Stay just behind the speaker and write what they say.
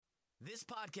This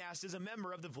podcast is a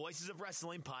member of the Voices of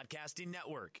Wrestling Podcasting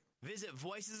Network. Visit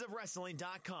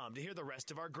voicesofwrestling.com to hear the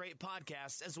rest of our great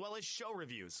podcasts, as well as show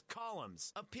reviews,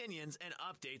 columns, opinions, and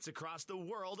updates across the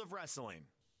world of wrestling.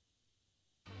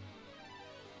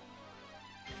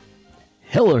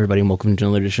 Hello, everybody, and welcome to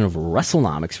another edition of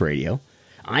WrestleNomics Radio.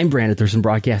 I'm Brandon Thurston,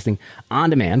 broadcasting on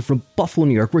demand from Buffalo,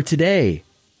 New York, where today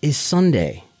is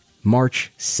Sunday,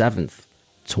 March 7th,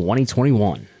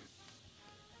 2021.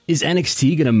 Is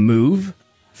NXT going to move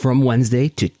from Wednesday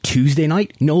to Tuesday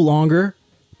night? No longer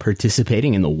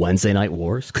participating in the Wednesday Night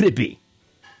Wars? Could it be?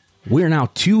 We're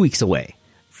now 2 weeks away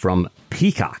from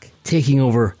Peacock taking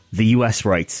over the U.S.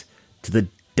 rights to the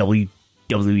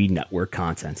WWE Network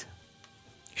content.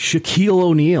 Shaquille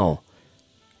O'Neal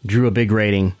drew a big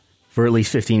rating for at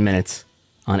least 15 minutes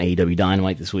on AEW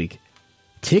Dynamite this week.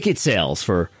 Ticket sales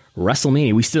for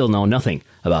WrestleMania, we still know nothing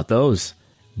about those.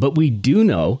 But we do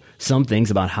know some things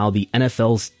about how the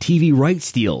NFL's TV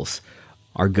rights deals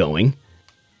are going.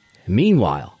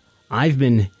 Meanwhile, I have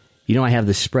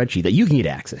this spreadsheet that you can get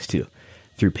access to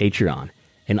through Patreon,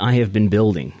 and I have been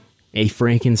building a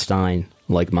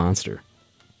Frankenstein-like monster,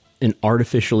 an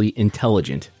artificially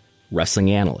intelligent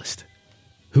wrestling analyst,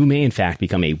 who may in fact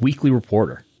become a weekly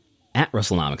reporter at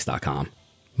WrestleNomics.com.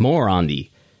 More on the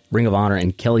Ring of Honor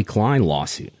and Kelly Klein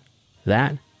lawsuit.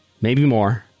 That, maybe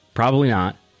more, probably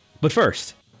not. But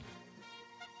first,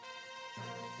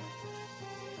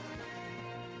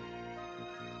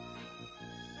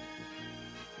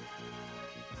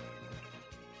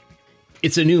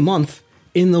 it's a new month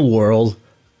in the world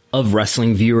of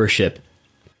wrestling viewership.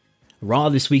 Raw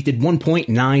this week did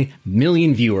 1.9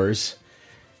 million viewers,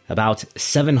 about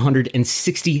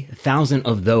 760,000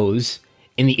 of those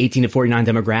in the 18 to 49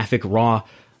 demographic. Raw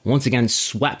once again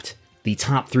swept the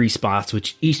top three spots,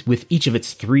 with each of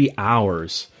its 3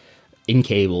 hours in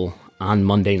cable on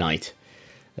Monday night.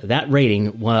 That rating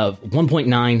of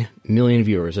 1.9 million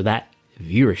viewers, or that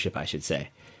viewership, I should say,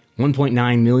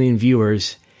 1.9 million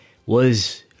viewers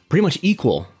was pretty much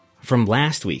equal from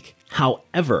last week.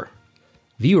 However,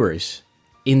 viewers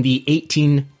in the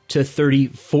 18 to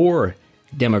 34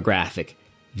 demographic,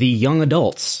 the young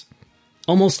adults,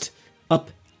 almost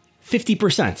up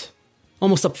 50%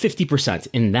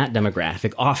 in that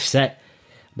demographic, offset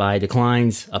by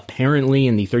declines apparently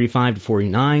in the 35 to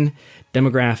 49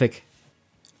 demographic.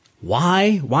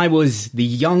 Why? Why was the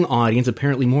young audience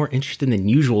apparently more interested than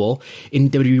usual in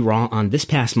WWE Raw on this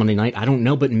past Monday night? I don't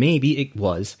know, but maybe it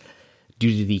was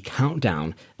due to the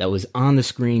countdown that was on the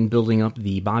screen building up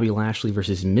the Bobby Lashley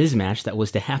versus Miz match that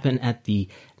was to happen at the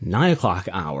 9 o'clock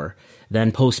hour,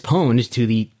 then postponed to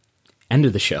the end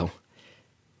of the show.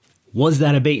 Was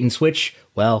that a bait and switch?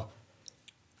 Well,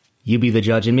 you be the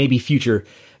judge, and maybe future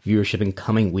viewership in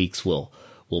coming weeks will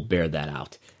bear that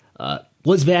out.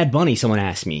 Was Bad Bunny, someone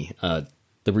asked me,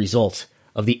 the result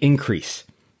of the increase,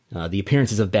 the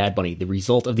appearances of Bad Bunny, the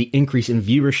result of the increase in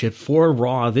viewership for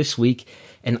Raw this week?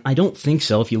 And I don't think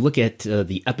so. If you look at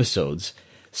the episodes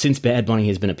since Bad Bunny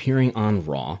has been appearing on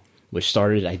Raw, which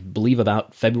started, I believe,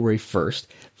 about February 1st,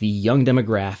 the young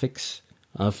demographics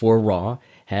for Raw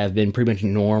have been pretty much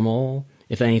normal,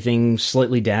 if anything,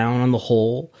 slightly down on the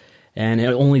whole. And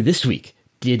only this week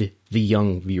did the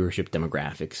young viewership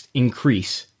demographics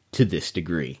increase to this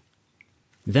degree.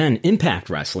 Then Impact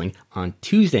Wrestling on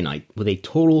Tuesday night with a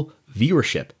total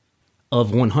viewership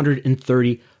of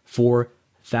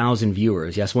 134,000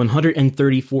 viewers. Yes,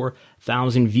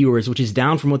 134,000 viewers, which is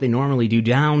down from what they normally do,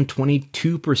 down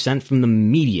 22% from the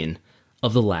median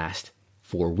of the last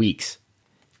 4 weeks.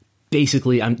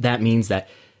 Basically, that means that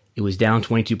it was down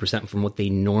 22% from what they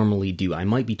normally do. I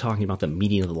might be talking about the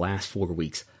median of the last 4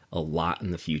 weeks a lot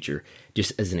in the future,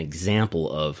 just as an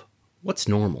example of what's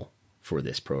normal for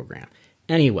this program.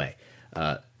 Anyway,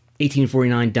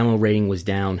 1849 demo rating was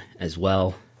down as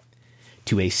well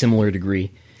to a similar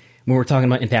degree. When we're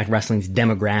talking about Impact Wrestling's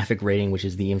demographic rating, which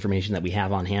is the information that we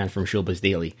have on hand from Showbiz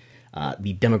Daily,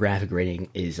 the demographic rating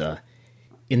is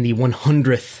in the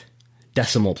 100th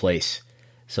decimal place.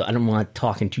 So I don't want to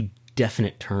talk in too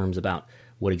definite terms about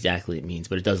what exactly it means,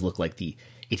 but it does look like the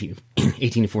 18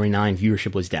 to 49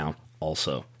 viewership was down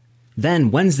also.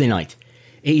 Then Wednesday night,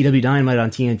 AEW Dynamite on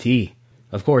TNT,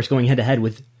 of course, going head-to-head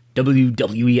with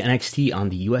WWE NXT on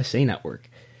the USA Network.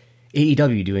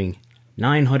 AEW doing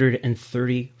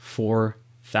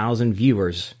 934,000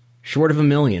 viewers, short of 1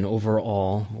 million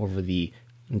overall over the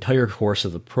entire course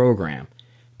of the program,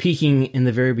 peaking in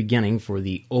the very beginning for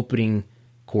the opening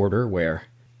quarter where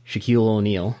Shaquille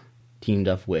O'Neal teamed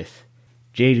up with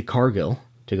Jade Cargill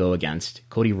to go against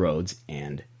Cody Rhodes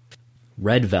and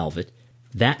Red Velvet.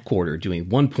 That quarter doing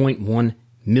 1.1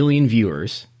 million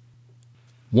viewers.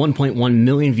 1.1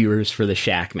 million viewers for the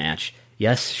Shaq match.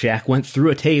 Yes, Shaq went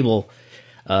through a table.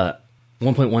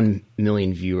 1.1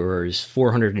 million viewers,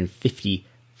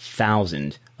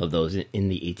 450,000 of those in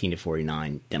the 18 to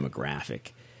 49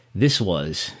 demographic.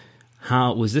 Was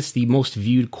this the most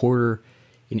viewed quarter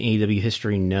in AEW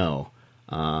history? No.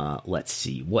 Let's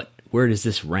see. Where does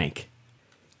this rank?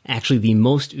 Actually, the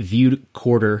most viewed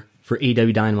quarter for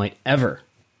AEW Dynamite ever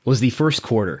was the first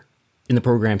quarter in the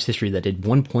program's history that did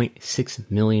 1.6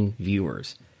 million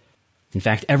viewers. In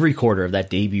fact, every quarter of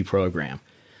that debut program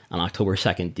on October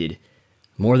 2nd did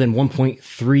more than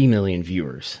 1.3 million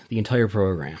viewers, the entire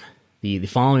program. The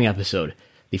following episode,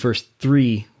 the first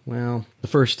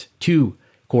two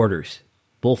quarters,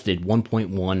 both did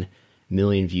 1.1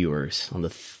 million viewers. On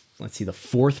the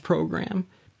fourth program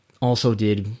also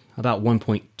did about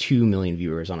 1.2 million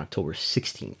viewers on October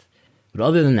 16th. But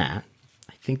other than that,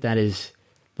 I think those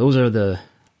are the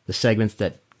segments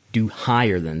that do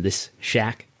higher than this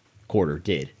Shaq quarter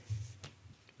did.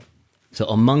 So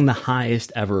among the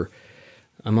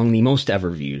most ever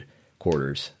viewed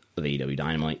quarters of AEW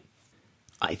Dynamite,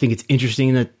 I think it's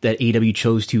interesting that AEW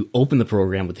chose to open the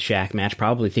program with the Shaq match,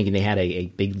 probably thinking they had a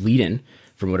big lead-in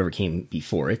from whatever came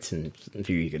before it, and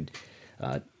figure you could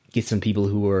get some people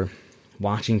who were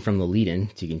watching from the lead-in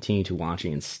to continue to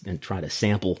watching and try to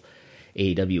sample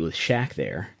AEW with Shaq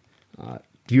there.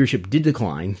 Viewership did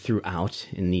decline throughout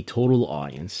in the total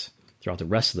audience throughout the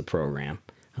rest of the program.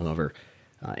 However,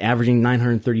 averaging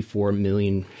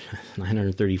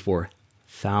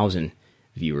 934,000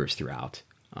 viewers throughout.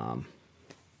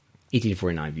 18 to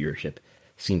 49 viewership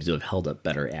seems to have held up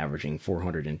better, averaging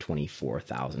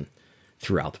 424,000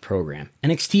 throughout the program.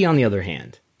 NXT, on the other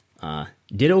hand,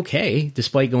 did okay,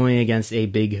 despite going against a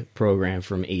big program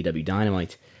from AEW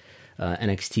Dynamite.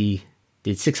 NXT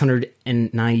did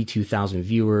 692,000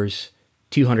 viewers,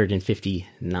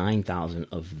 259,000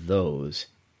 of those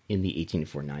in the 18 to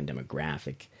 49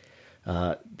 demographic.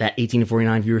 That 18 to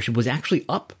 49 viewership was actually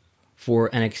up for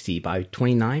NXT by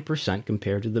 29%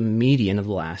 compared to the median of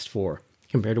the last four,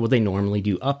 compared to what they normally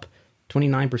do, up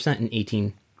 29% in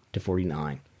 18 to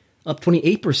 49. Up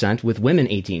 28% with women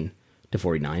 18 to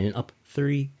 49, and up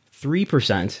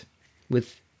 33%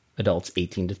 with adults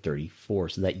 18 to 34.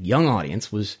 So that young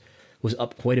audience was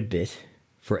up quite a bit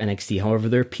for NXT. However,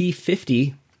 their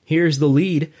P50, here's the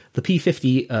lead, the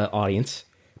P50 audience,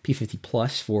 P50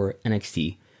 plus for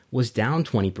NXT, was down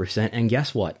 20%, and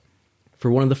guess what? For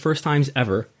one of the first times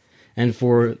ever, and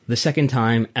for the second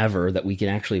time ever that we can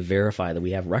actually verify that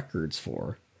we have records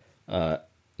for,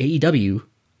 AEW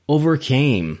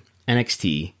overcame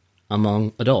NXT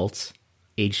among adults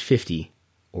aged 50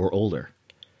 or older.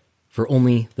 For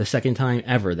only the second time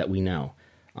ever that we know.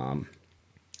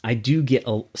 I do get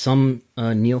some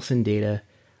Nielsen data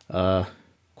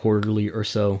quarterly or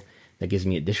so that gives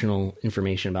me additional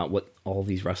information about what all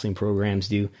these wrestling programs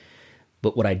do.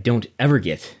 But what I don't ever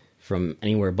get from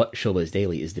anywhere but Showbiz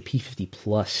Daily is the P50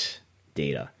 Plus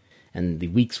data. And the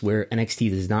weeks where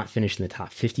NXT does not finish in the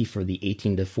top 50 for the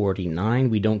 18 to 49,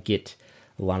 we don't get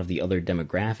a lot of the other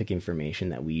demographic information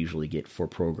that we usually get for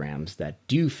programs that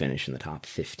do finish in the top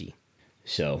 50.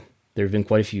 So there have been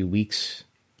quite a few weeks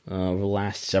over the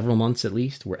last several months at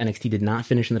least where NXT did not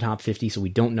finish in the top 50, so we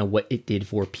don't know what it did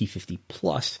for P50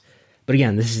 Plus. But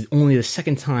again, this is only the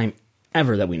second time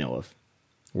ever that we know of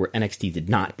where NXT did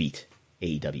not beat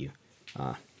AEW,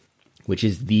 which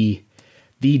is the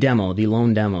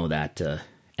lone demo that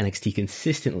NXT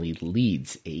consistently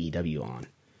leads AEW on.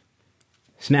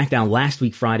 SmackDown last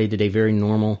week Friday did a very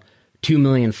normal 2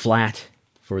 million flat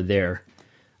for their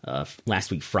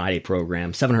last week Friday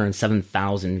program,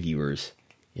 707,000 viewers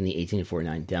in the 18 to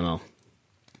 49 demo.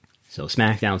 So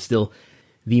SmackDown still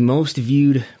the most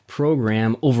viewed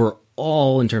program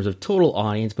overall in terms of total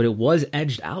audience, but it was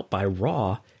edged out by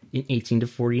Raw in 18 to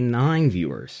 49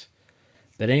 viewers.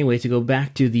 But anyway, to go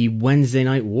back to the Wednesday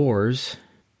Night Wars,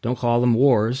 don't call them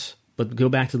wars, but go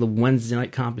back to the Wednesday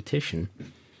night competition,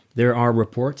 there are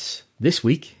reports this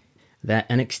week that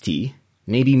NXT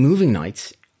may be moving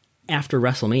nights after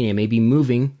WrestleMania, may be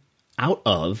moving out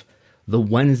of the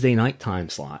Wednesday night time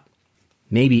slot,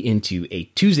 maybe into a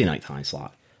Tuesday night time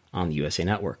slot on the USA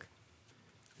Network.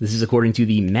 This is according to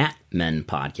the Mat Men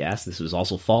podcast. This was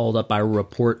also followed up by a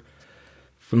report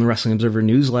from the Wrestling Observer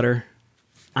newsletter.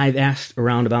 I've asked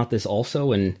around about this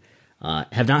also and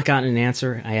have not gotten an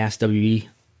answer. I asked WWE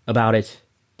about it,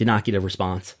 did not get a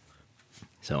response.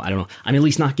 So I don't know. I'm at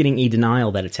least not getting a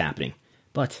denial that it's happening.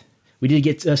 But we did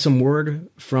get some word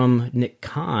from Nick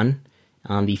Khan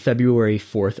on the February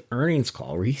 4th earnings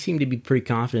call, where he seemed to be pretty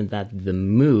confident that the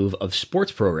move of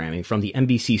sports programming from the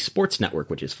NBC Sports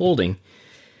Network, which is folding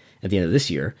at the end of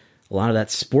this year, a lot of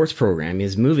that sports program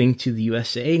is moving to the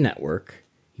USA Network.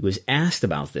 He was asked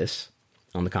about this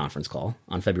on the conference call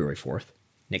on February 4th.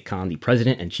 Nick Khan, the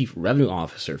president and chief revenue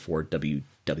officer for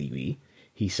WWE,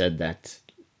 he said that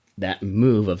that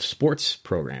move of sports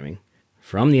programming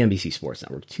from the NBC Sports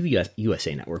Network to the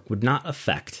USA Network would not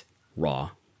affect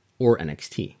Raw or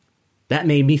NXT. That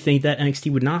made me think that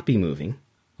NXT would not be moving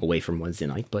away from Wednesday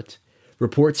night, but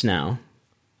reports now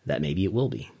that maybe it will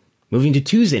be. Moving to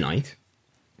Tuesday night,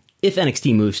 if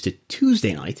NXT moves to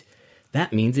Tuesday night,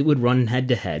 that means it would run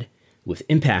head-to-head with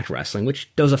Impact Wrestling,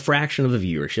 which does a fraction of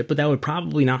the viewership, but that would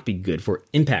probably not be good for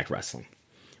Impact Wrestling.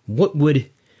 What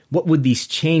would these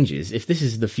changes, if this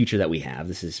is the future that we have,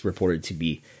 this is reported to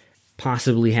be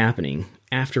possibly happening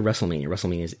after WrestleMania.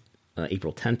 WrestleMania is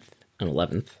April 10th and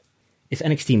 11th. If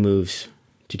NXT moves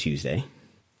to Tuesday,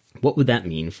 what would that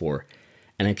mean for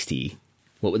NXT?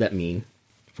 What would that mean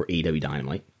for AEW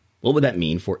Dynamite? What would that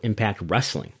mean for Impact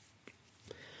Wrestling?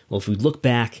 Well, if we look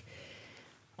back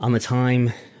on the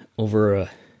time over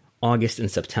August and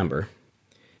September,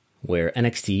 where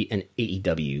NXT and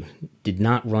AEW did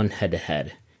not run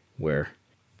head-to-head, where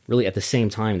really at the same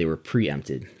time they were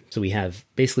preempted. So we have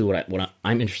basically what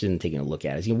I'm interested in taking a look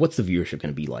at is, what's the viewership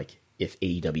going to be like if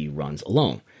AEW runs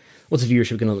alone? What's the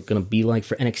viewership going to be like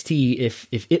for NXT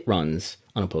if it runs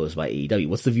unopposed by AEW?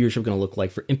 What's the viewership going to look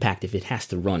like for Impact if it has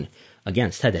to run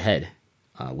against head-to-head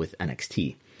with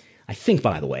NXT? I think,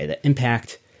 by the way, that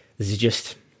Impact, this is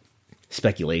just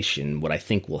speculation, what I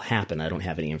think will happen. I don't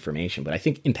have any information, but I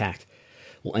think Impact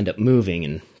will end up moving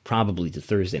and probably to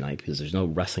Thursday night because there's no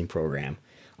wrestling program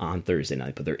on Thursday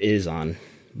night, but there is on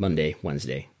Monday,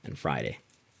 Wednesday, and Friday.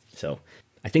 So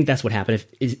I think that's what happened.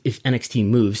 If NXT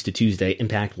moves to Tuesday,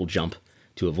 Impact will jump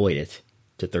to avoid it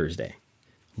to Thursday.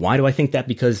 Why do I think that?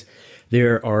 Because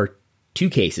there are two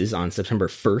cases on September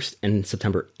 1st and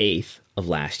September 8th of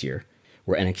last year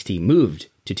where NXT moved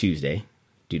to Tuesday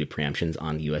due to preemptions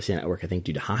on the USA Network, I think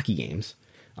due to hockey games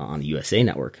on the USA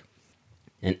Network.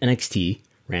 And NXT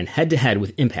ran head-to-head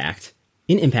with Impact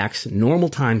in Impact's normal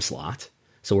time slot.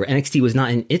 So where NXT was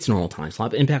not in its normal time slot,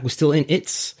 but Impact was still in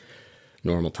its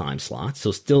normal time slot,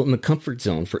 so still in the comfort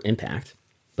zone for Impact.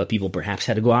 But people perhaps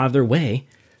had to go out of their way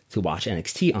to watch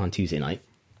NXT on Tuesday night.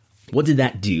 What did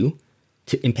that do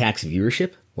to Impact's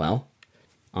viewership? Well,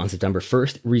 on September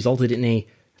 1st, it resulted in a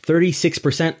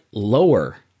 36%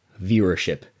 lower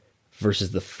viewership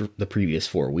versus the previous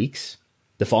 4 weeks.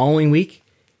 The following week,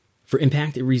 for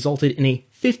Impact, it resulted in a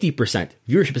 50%.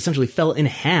 Viewership essentially fell in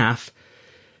half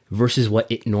versus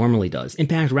what it normally does.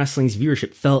 Impact Wrestling's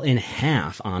viewership fell in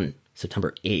half on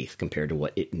September 8th compared to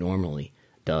what it normally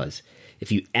does.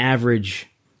 If you average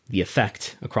the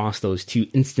effect across those two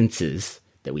instances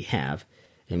that we have,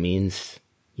 it means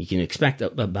you can expect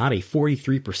about a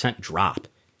 43% drop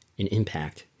in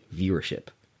Impact viewership.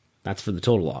 That's for the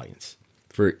total audience.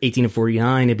 For 18 to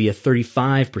 49, it'd be a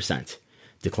 35%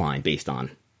 decline based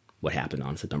on what happened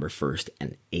on September 1st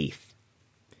and 8th.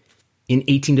 In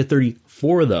 18 to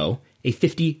 34, though, a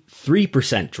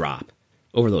 53% drop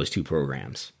over those two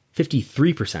programs.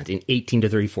 53% in 18 to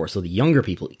 34, so the younger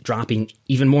people dropping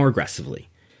even more aggressively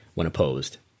when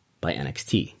opposed by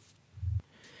NXT.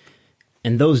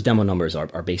 And those demo numbers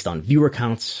are based on viewer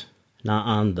counts, not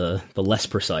on the less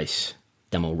precise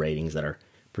demo ratings that are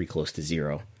pretty close to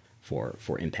zero for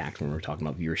Impact when we're talking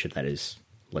about viewership that is,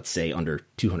 let's say, under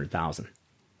 200,000.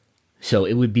 So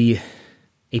it would be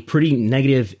a pretty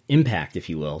negative impact, if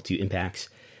you will, to Impact's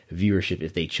viewership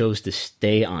if they chose to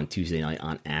stay on Tuesday night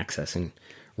on Access and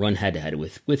run head-to-head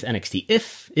with NXT.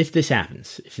 If this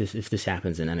happens, if this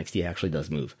happens and NXT actually does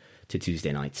move to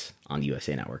Tuesday nights on the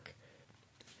USA Network.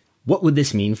 What would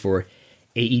this mean for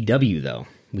AEW, though?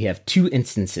 We have two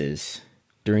instances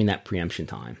during that preemption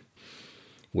time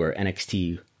where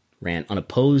NXT ran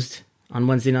unopposed on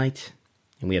Wednesday night,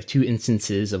 and we have two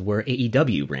instances of where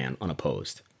AEW ran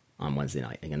unopposed on Wednesday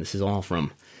night. Again, this is all for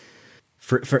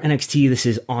NXT, this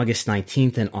is August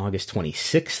 19th and August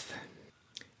 26th.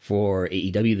 For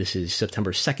AEW, this is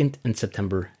September 2nd and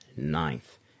September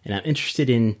 9th. And I'm interested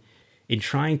in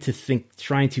trying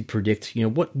to predict,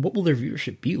 what will their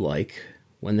viewership be like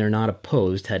when they're not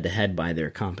opposed head-to-head by their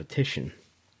competition.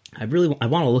 I want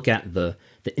to look at the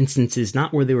instances,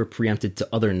 not where they were preempted to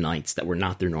other nights that were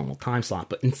not their normal time slot,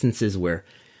 but instances where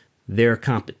their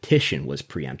competition was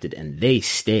preempted and they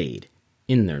stayed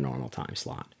in their normal time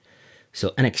slot.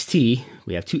 So NXT,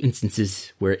 we have two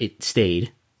instances where it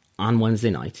stayed on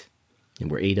Wednesday night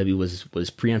and where AEW was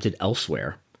preempted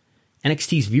elsewhere.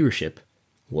 NXT's viewership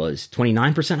was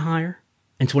 29% higher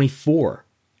and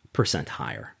 24%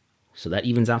 higher. So that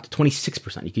evens out to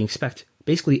 26%. You can expect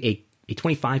basically a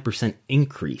 25%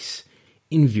 increase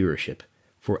in viewership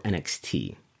for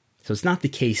NXT. So it's not the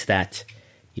case that,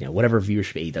 whatever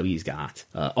viewership AEW's got,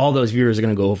 all those viewers are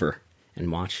going to go over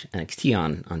and watch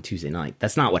NXT on Tuesday night.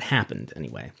 That's not what happened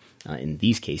anyway. In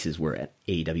these cases where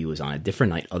AEW was on a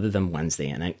different night other than Wednesday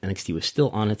and NXT was still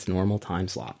on its normal time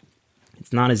slot.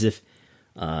 It's not as if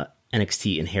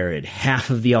NXT inherited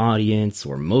half of the audience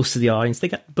or most of the audience.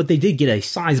 But they did get a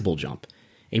sizable jump,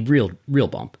 a real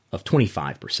bump of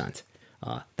 25%.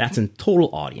 That's in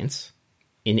total audience.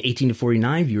 In 18 to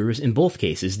 49 viewers, in both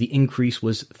cases, the increase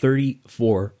was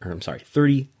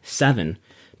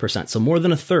 37%. So more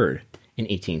than a third in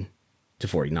 18 to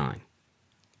 49.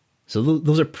 So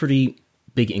those are pretty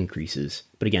big increases.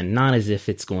 But again, not as if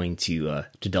it's going to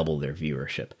double their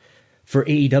viewership. For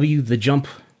AEW, the jump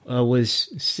was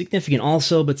significant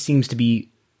also, but seems to be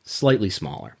slightly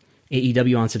smaller.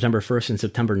 AEW on September 1st and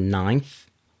September 9th,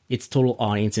 its total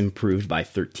audience improved by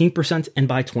 13% and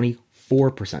by 24%.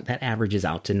 That averages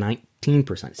out to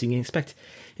 19%. So you can expect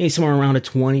somewhere around a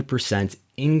 20%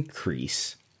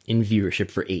 increase in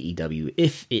viewership for AEW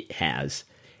if it has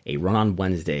a run on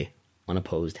Wednesday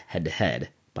unopposed head-to-head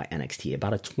by NXT.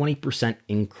 About a 20%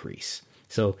 increase.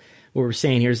 So what we're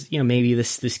saying here is, maybe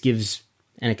this gives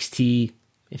NXT,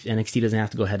 if NXT doesn't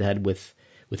have to go head-to-head with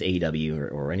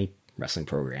AEW or any wrestling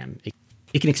program,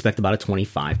 it can expect about a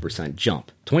 25%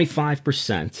 jump.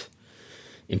 25%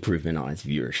 improvement on its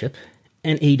viewership.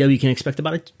 And AEW can expect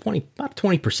about a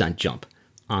 20% jump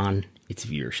on its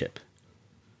viewership.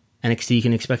 NXT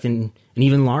can expect an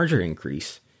even larger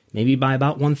increase, maybe by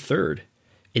about 1/3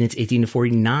 in its 18 to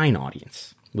 49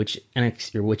 audience, which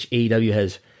AEW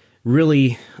has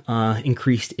really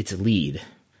increased its lead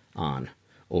on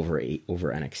over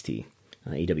NXT.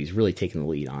 AEW has really taken the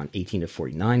lead on 18 to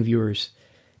 49 viewers.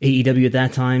 AEW at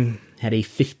that time had a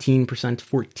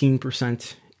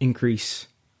 14% increase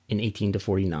in 18 to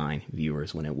 49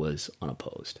 viewers when it was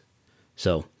unopposed.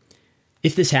 So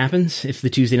if this happens, if the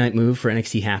Tuesday night move for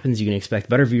NXT happens, you can expect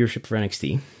better viewership for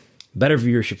NXT, better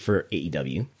viewership for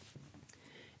AEW.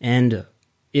 And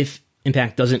if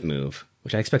Impact doesn't move,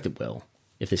 which I expect it will,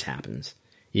 if this happens,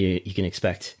 you can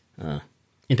expect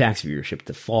Impact's viewership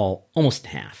to fall almost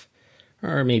in half,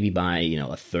 or maybe by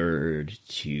a third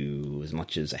to as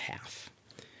much as a half.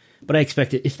 But I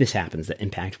expect if this happens, that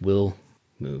Impact will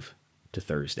move to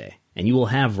Thursday, and you will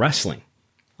have wrestling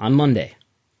on Monday,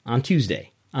 on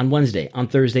Tuesday, on Wednesday, on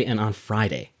Thursday, and on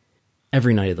Friday,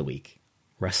 every night of the week.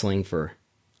 Wrestling for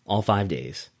all 5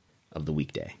 days of the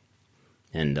weekday.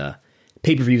 And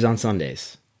pay-per-views on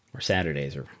Sundays, or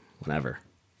Saturdays, or whatever.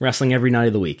 Wrestling every night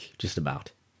of the week, just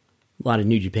about. A lot of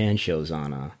New Japan shows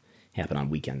happen on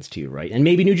weekends too, right? And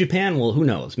maybe New Japan will, who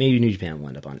knows, maybe New Japan will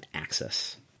end up on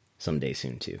Access someday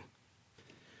soon too.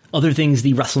 Other things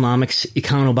the WrestleNomics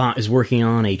Econobot is working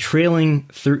on, a trailing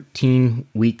 13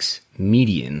 weeks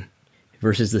median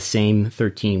versus the same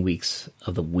 13 weeks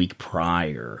of the week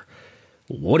prior.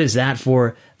 What is that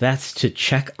for? That's to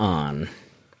check on,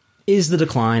 is the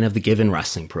decline of the given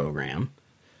wrestling program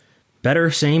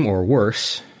better, same, or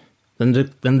worse than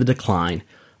the decline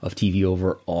of TV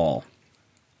overall?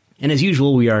 And as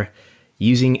usual, we are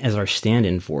using as our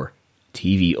stand-in for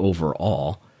TV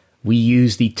overall, we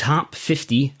use the top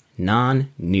 50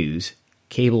 non-news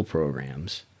cable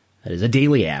programs. That is a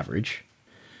daily average.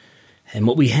 And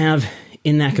what we have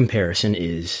in that comparison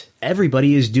is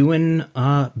everybody is doing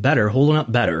better, holding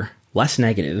up better, less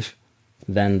negative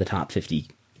than the top 50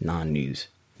 non-news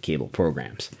cable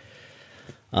programs.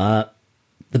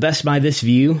 The best by this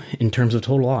view in terms of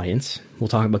total audience, we'll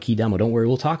talk about Key Demo. Don't worry,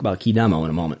 we'll talk about Key Demo in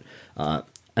a moment. A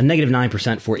negative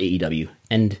 9% for AEW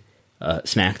and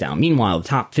SmackDown. Meanwhile, the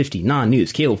top 50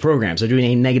 non-news cable programs are doing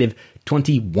a negative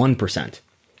 21%.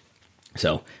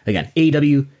 So, again,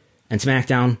 AEW and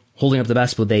SmackDown holding up the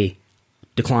best with a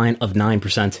decline of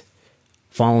 9%.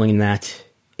 Following that,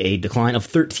 a decline of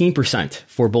 13%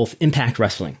 for both Impact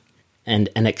Wrestling and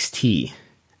NXT.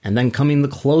 And then coming the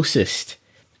closest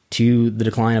to the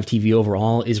decline of TV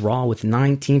overall is Raw with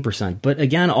 19%. But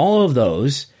again, all of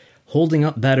those holding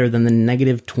up better than the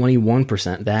negative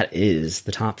 21% that is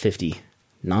the top 50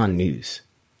 non-news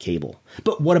cable.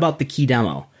 But what about the Key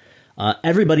Demo?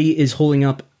 Everybody is holding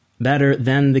up better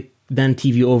than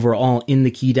TV overall in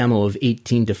the Key Demo of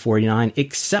 18 to 49,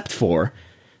 except for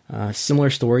similar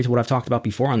story to what I've talked about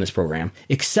before on this program,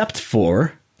 except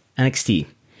for NXT.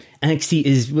 NXT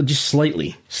is just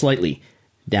slightly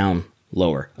down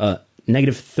lower.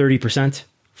 Negative 30%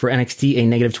 for NXT, a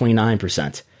negative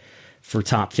 29% for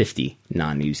top 50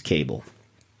 non-news cable.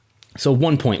 So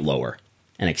 1 point lower.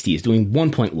 NXT is doing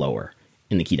 1 point lower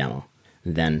in the Key Demo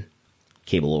than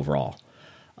cable overall.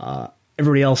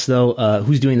 Everybody else, though,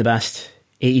 who's doing the best?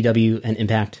 AEW and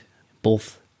Impact,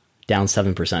 both down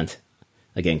 7%,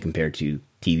 again, compared to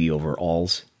TV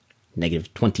overalls,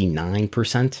 negative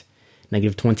 29%,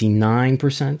 negative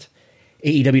 29%.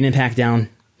 AEW and Impact down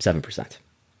 7%.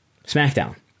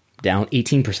 SmackDown down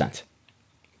 18%.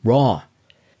 Raw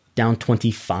down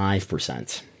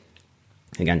 25%.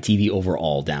 Again, TV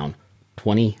overall down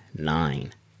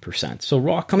 29%. So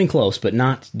Raw coming close, but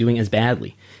not doing as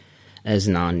badly as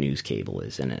non-news cable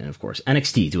is. And of course,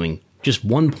 NXT doing just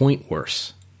 1 point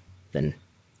worse than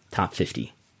top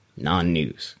 50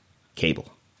 non-news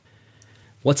cable.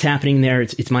 What's happening there?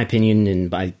 It's my opinion, and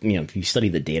by if you study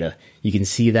the data, you can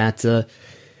see that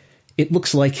it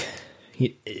looks like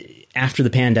after the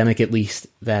pandemic, at least,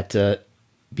 that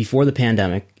before the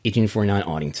pandemic, 1849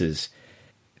 audiences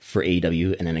for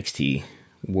AEW and NXT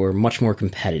were much more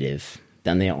competitive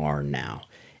than they are now.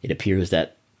 It appears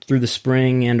that through the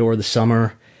spring and or the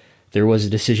summer, there was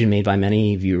a decision made by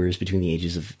many viewers between the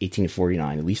ages of 18 to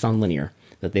 49, at least on linear,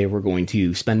 that they were going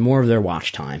to spend more of their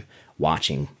watch time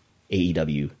watching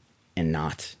AEW and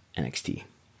not NXT.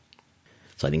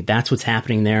 So I think that's what's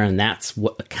happening there, and that's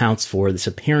what accounts for this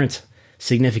apparent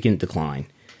significant decline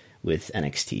with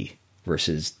NXT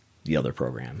versus the other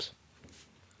programs.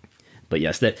 But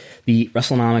yes, that the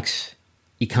WrestleNomics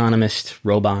economist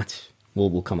robot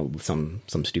will come up with some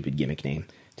stupid gimmick name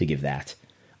to give that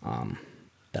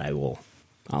that I'll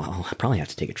probably have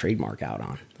to take a trademark out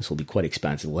on. This will be quite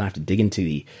expensive. We'll have to dig into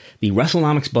the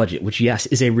WrestleNomics budget, which yes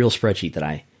is a real spreadsheet that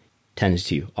I tend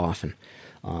to often.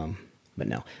 But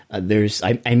no,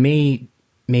 I may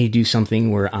do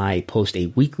something where I post a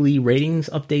weekly ratings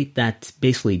update that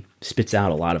basically spits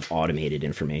out a lot of automated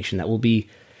information that will be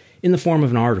in the form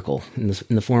of an article, in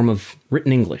the form of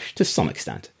written English to some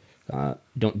extent.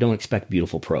 Don't expect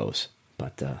beautiful prose,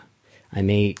 but I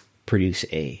may produce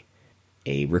a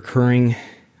recurring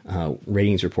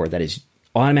ratings report that is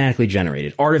automatically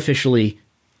generated, artificially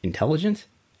intelligent.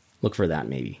 Look for that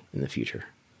maybe in the future.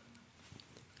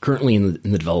 Currently in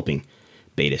the developing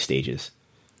beta stages.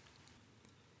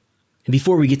 And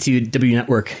before we get to W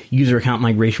Network user account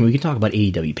migration, we can talk about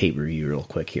AEW pay-per-view real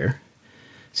quick here.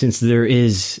 Since there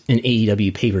is an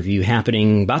AEW pay-per-view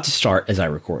happening, about to start as I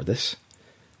record this,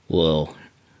 will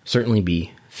certainly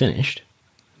be finished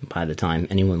by the time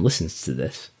anyone listens to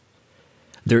this.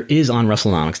 There is on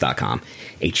WrestleNomics.com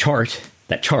a chart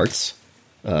that charts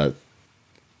the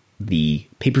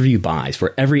pay-per-view buys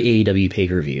for every AEW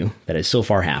pay-per-view that has so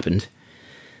far happened.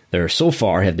 There so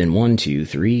far have been 7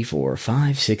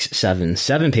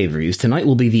 pay-per-views. Tonight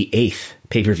will be the 8th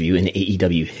pay-per-view in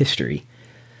AEW history.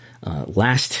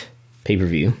 Last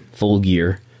pay-per-view, Full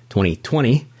Gear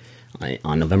 2020,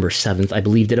 on November 7th, I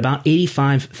believe, did about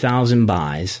 85,000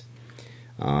 buys.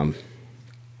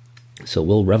 So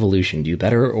will Revolution do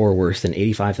better or worse than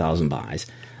 85,000 buys?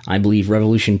 I believe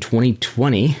Revolution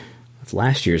 2020, that's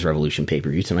last year's Revolution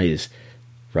pay-per-view. Tonight is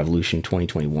Revolution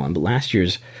 2021, but last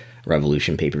year's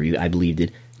Revolution pay-per-view, I believe,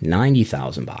 did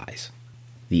 90,000 buys.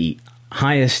 The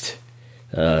highest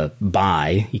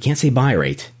buy, you can't say buy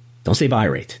rate. Don't say buy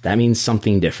rate. That means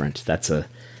something different. That's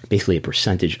basically a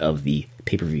percentage of the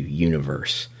pay-per-view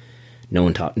universe.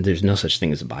 There's no such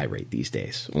thing as a buy rate these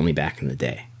days, only back in the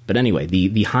day. But anyway,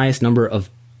 the highest number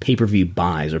of pay-per-view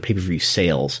buys or pay-per-view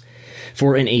sales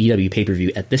for an AEW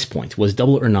pay-per-view at this point was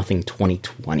Double or Nothing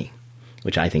 2020,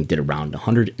 which I think did around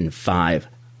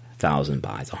 105,000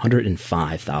 buys.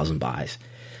 105,000 buys,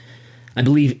 I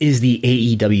believe, is the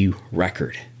AEW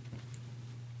record.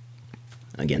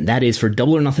 Again, that is for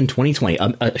Double or Nothing 2020,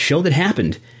 a show that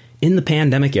happened in the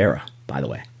pandemic era, by the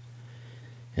way.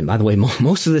 And by the way,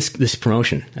 most of this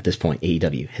promotion at this point,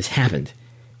 AEW, has happened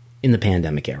in the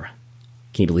pandemic era.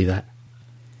 Can you believe that?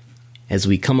 As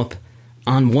we come up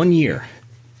on 1 year,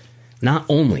 not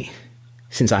only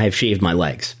since I have shaved my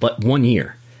legs, but 1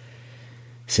 year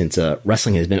since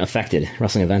wrestling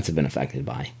events have been affected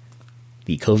by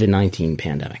the COVID-19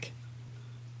 pandemic.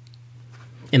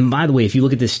 And by the way, if you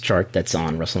look at this chart that's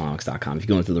on WrestleNomics.com, if you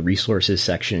go into the resources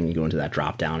section, you go into that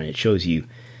drop down, and it shows you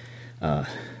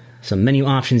some menu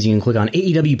options. You can click on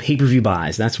AEW pay-per-view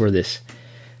buys. That's where this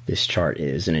chart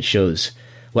is, and it shows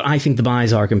what I think the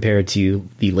buys are compared to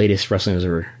the latest Wrestling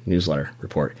Observer newsletter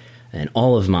report. And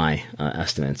all of my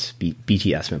estimates,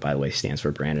 BT estimate, by the way, stands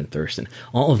for Brandon Thurston.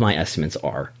 All of my estimates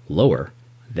are lower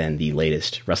than the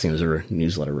latest Wrestling Observer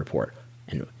newsletter report.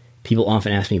 And people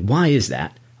often ask me, why is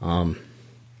that?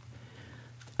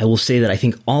 I will say that I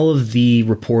think all of the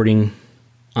reporting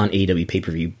on AEW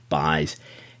pay-per-view buys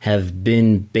have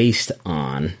been based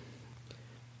on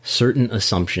certain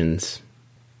assumptions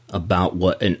about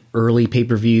what an early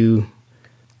pay-per-view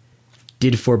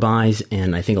did for buys,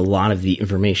 and I think a lot of the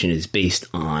information is based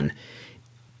on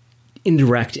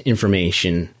indirect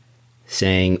information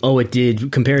saying, oh, it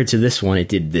did, compared to this one, it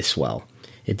did this well.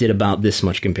 It did about this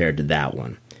much compared to that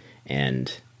one.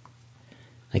 And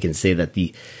I can say that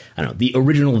the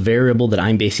original variable that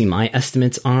I'm basing my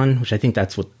estimates on, which I think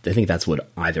that's what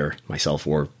either myself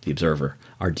or the observer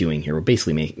are doing here. We're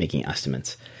basically making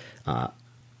estimates.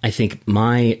 I think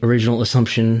my original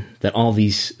assumption that all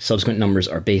these subsequent numbers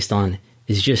are based on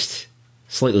is just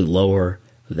slightly lower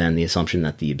than the assumption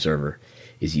that the observer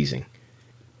is using.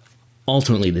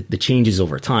 Ultimately, the changes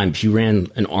over time, if you ran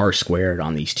an R squared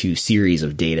on these two series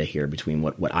of data here between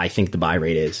what I think the buy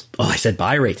rate is, what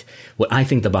I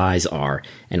think the buys are,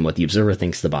 and what the observer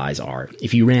thinks the buys are,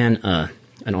 if you ran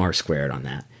an R squared on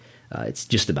that, it's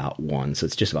just about 1, so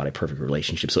it's just about a perfect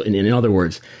relationship. So in other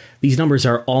words, these numbers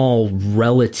are all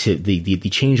relative, the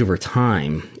change over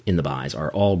time in the buys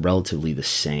are all relatively the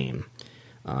same,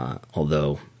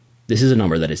 although this is a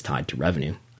number that is tied to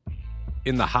revenue.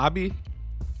 In the hobby,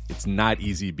 it's not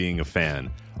easy being a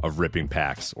fan of ripping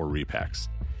packs or repacks.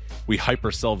 We hype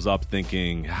ourselves up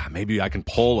thinking, maybe I can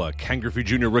pull a Ken Griffey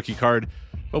Jr. rookie card,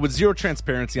 but with zero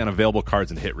transparency on available cards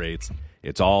and hit rates,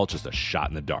 it's all just a shot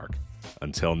in the dark.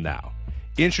 Until now.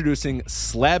 Introducing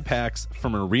slab packs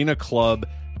from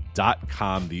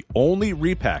arenaclub.com, the only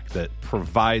repack that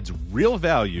provides real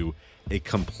value, a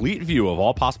complete view of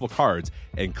all possible cards,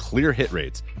 and clear hit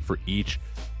rates for each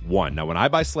one. Now, when I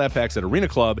buy slab packs at Arena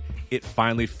Club, it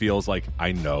finally feels like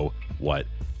I know what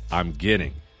I'm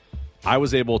getting. I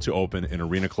was able to open an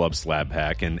Arena Club slab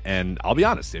pack, and I'll be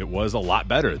honest, it was a lot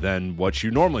better than what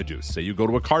you normally do. Say you go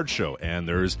to a card show, and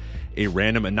there's a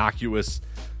random innocuous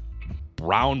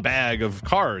brown bag of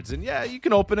cards, and yeah, you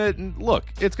can open it, and look,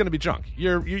 it's going to be junk.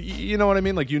 You know what I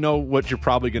mean? Like, you know what you're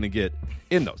probably going to get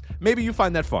in those. Maybe you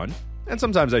find that fun. And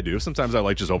sometimes I do. Sometimes I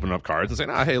like just opening up cards and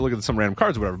saying, hey, look at some random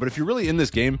cards or whatever. But if you're really in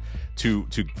this game to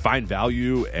find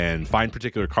value and find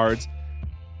particular cards,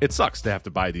 it sucks to have to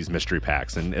buy these mystery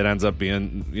packs. And it ends up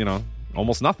being,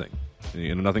 almost nothing.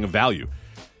 Nothing of value.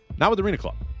 Not with Arena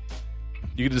Club.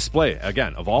 You can display,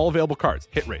 again, of all available cards,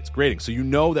 hit rates, grading. So you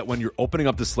know that when you're opening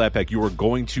up this slab pack, you are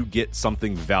going to get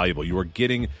something valuable. You are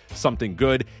getting something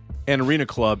good. And Arena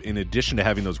Club, in addition to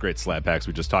having those great slab packs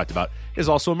we just talked about, is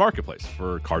also a marketplace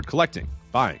for card collecting,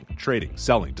 buying, trading,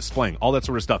 selling, displaying, all that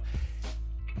sort of stuff.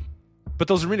 But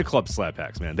those Arena Club slab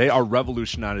packs, man, they are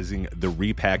revolutionizing the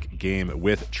repack game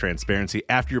with transparency.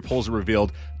 After your pulls are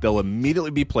revealed, they'll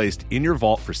immediately be placed in your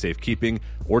vault for safekeeping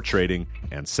or trading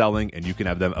and selling, and you can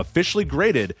have them officially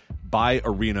graded by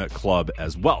Arena Club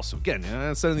as well. So again,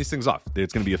 sending these things off,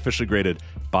 it's going to be officially graded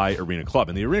by Arena Club.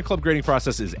 And the Arena Club grading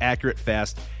process is accurate,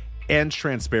 fast, and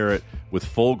transparent, with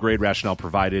full grade rationale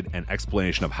provided and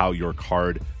explanation of how your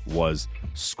card was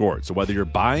scored. So whether you're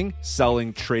buying,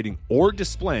 selling, trading, or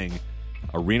displaying,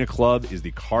 Arena Club is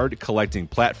the card collecting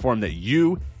platform that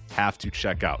you have to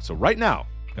check out. So right now,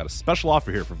 I've got a special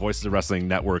offer here for Voices of Wrestling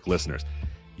Network listeners.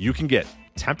 You can get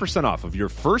 10% off of your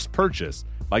first purchase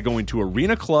by going to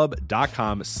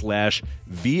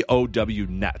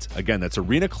arenaclub.com/VOWnet. Again, that's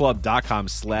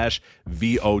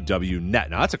arenaclub.com/VOWnet.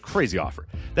 Now, that's a crazy offer.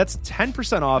 That's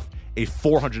 10% off a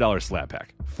 $400 slab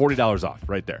pack. $40 off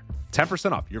right there.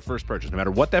 10% off your first purchase. No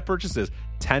matter what that purchase is,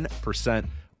 10%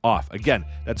 off. Again,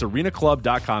 that's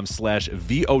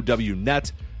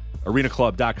arenaclub.com/VOWnet.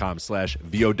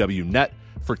 arenaclub.com/VOWnet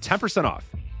for 10% off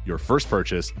your first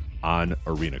purchase on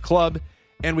Arena Club.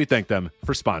 And we thank them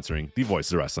for sponsoring the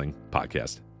Voices of Wrestling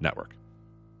Podcast Network.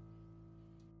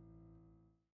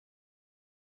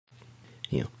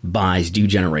 Buys do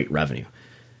generate revenue.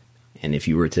 And if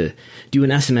you were to do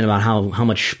an estimate about how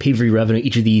much pay-per-view revenue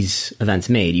each of these events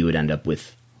made, you would end up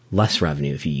with less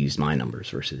revenue if you used my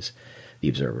numbers versus the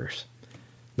observers.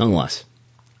 Nonetheless,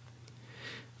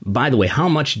 by the way, how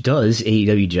much does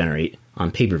AEW generate on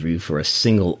pay-per-view for a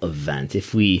single event?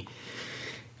 If we,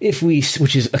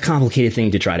 which is a complicated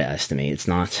thing to try to estimate. It's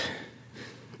not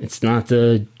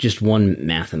just one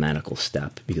mathematical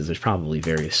step, because there's probably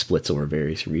various splits over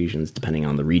various regions depending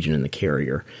on the region and the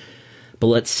carrier. But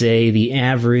let's say the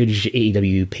average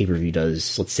AEW pay-per-view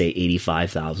does, let's say,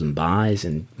 85,000 buys,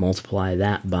 and multiply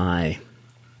that by,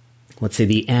 let's say,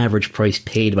 the average price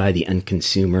paid by the end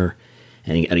consumer.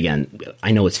 And again, I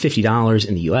know it's $50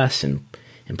 in the US and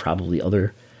probably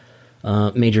other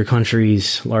major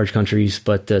countries, large countries,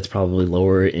 but it's probably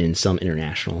lower in some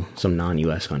international, some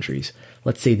non-US countries.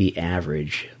 Let's say the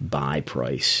average buy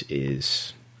price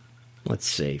is, let's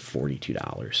say,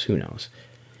 $42. Who knows?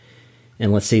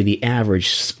 And let's say the average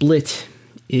split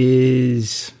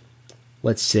is,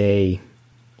 let's say,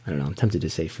 I don't know, I'm tempted to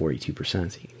say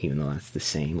 42%, even though that's the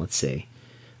same. Let's say,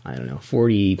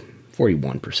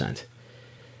 41%.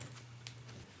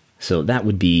 So that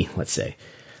would be, let's say,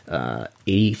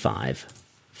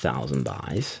 85,000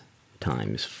 buys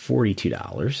times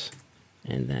 $42,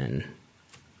 and then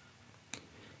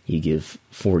you give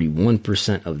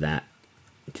 41% of that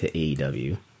to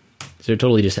AEW. So they're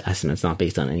totally just estimates, not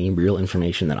based on any real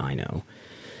information that I know.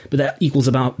 But that equals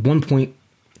about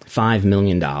 $1.5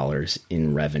 million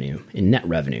in revenue, in net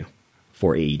revenue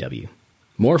for AEW.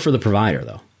 More for the provider,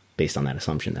 though, based on that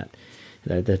assumption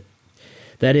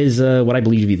that is what I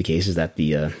believe to be the case, is that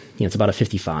it's about a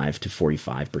 55 to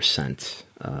 45%,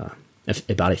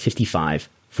 about a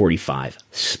 55-45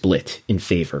 split in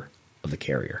favor of the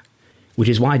carrier, which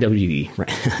is why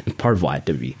WWE, part of why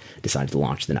WWE decided to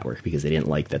launch the network, because they didn't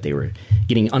like that they were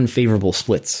getting unfavorable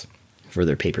splits for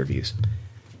their pay-per-views.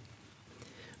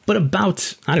 But about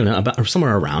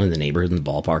somewhere around in the neighborhood, in the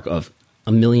ballpark of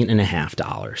 $1.5 million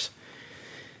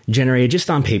generated just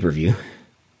on pay-per-view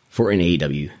for an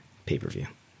AEW pay-per-view.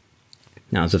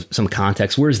 Now, as some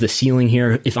context, where's the ceiling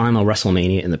here? If I'm a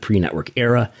WrestleMania in the pre-network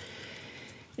era,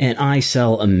 and I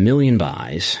sell 1 million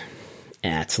buys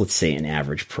at, let's say, an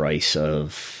average price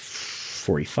of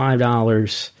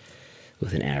 $45,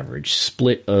 with an average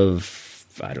split of,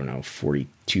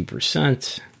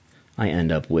 42%, I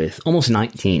end up with almost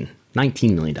 $19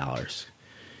 million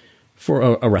for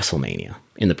a WrestleMania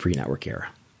in the pre-network era.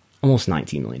 Almost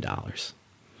 $19 million.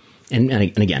 And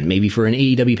again, maybe for an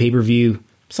AEW pay-per-view,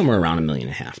 somewhere around $1.5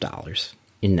 million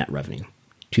in net revenue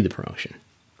to the promotion.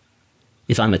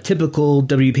 If I'm a typical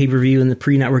W pay-per-view in the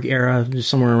pre-network era,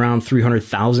 somewhere around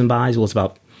 300,000 buys, well, it's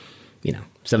about,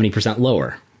 70%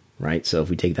 lower, right? So if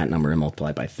we take that number and multiply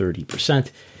it by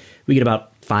 30%, we get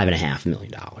about $5.5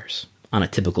 million on a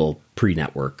typical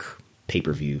pre-network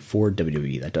pay-per-view for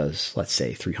WWE that does, let's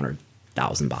say,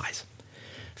 300,000 buys.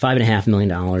 $5.5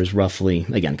 million roughly,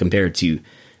 again, compared to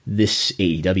this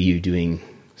AEW doing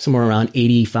somewhere around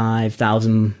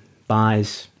 85,000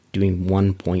 buys, doing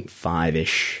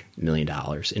 $1.5-ish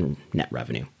million in net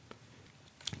revenue.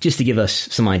 Just to give us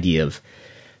some idea of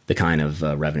the kind of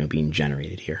revenue being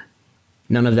generated here.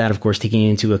 None of that, of course, taking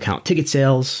into account ticket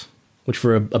sales, which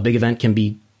for a big event can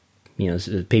be,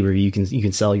 pay-per-view, you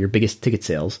can sell your biggest ticket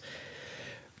sales.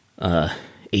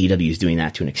 AEW is doing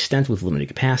that to an extent with limited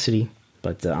capacity,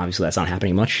 but obviously that's not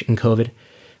happening much in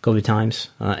COVID times.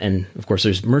 And, of course,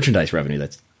 there's merchandise revenue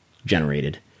that's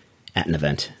generated at an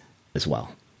event as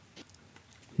well.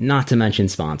 Not to mention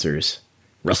sponsors.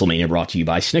 WrestleMania brought to you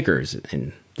by Snickers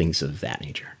and things of that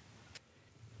nature.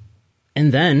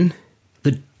 And then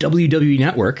the WWE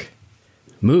Network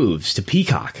moves to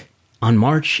Peacock on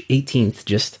March 18th,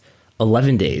 just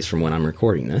 11 days from when I'm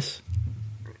recording this.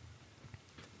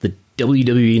 The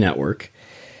WWE Network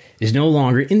is no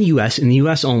longer in the U.S. In the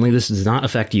U.S. only. This does not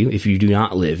affect you if you do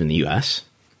not live in the U.S.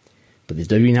 But the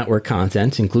WWE Network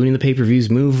content, including the pay-per-views,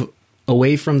 move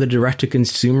away from the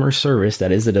direct-to-consumer service,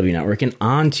 that is the WWE Network, and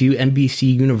onto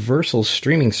NBC Universal's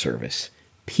streaming service,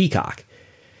 Peacock,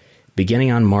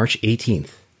 beginning on March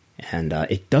 18th. And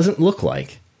it doesn't look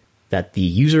like that the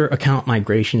user account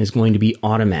migration is going to be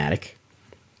automatic.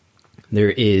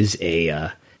 There is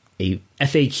a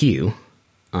FAQ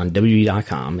on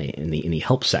WWE.com in the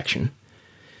help section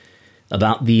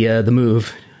about the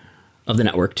move of the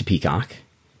network to Peacock.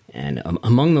 And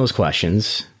among those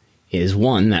questions is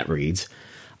one that reads,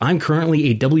 I'm currently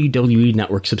a WWE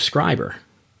Network subscriber.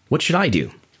 What should I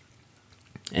do?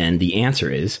 And the answer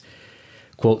is,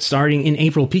 quote, starting in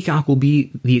April, Peacock will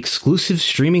be the exclusive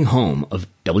streaming home of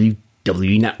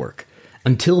WWE Network.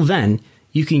 Until then,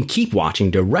 you can keep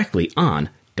watching directly on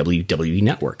WWE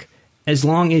Network, as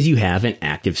long as you have an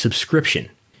active subscription.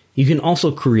 You can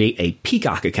also create a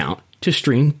Peacock account to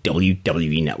stream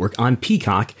WWE Network on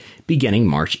Peacock beginning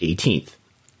March 18th.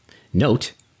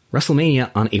 Note,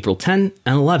 WrestleMania on April 10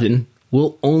 and 11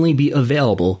 will only be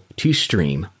available to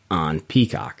stream on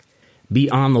Peacock. Be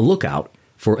on the lookout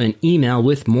for an email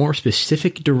with more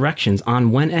specific directions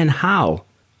on when and how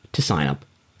to sign up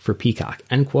for Peacock,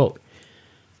 end quote.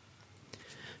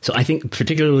 So I think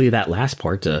particularly that last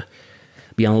part, to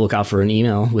be on the lookout for an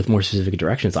email with more specific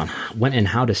directions on when and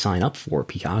how to sign up for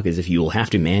Peacock, is if you will have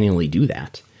to manually do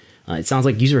that. It sounds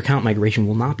like user account migration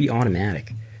will not be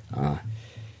automatic.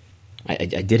 I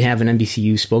did have an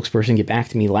NBCU spokesperson get back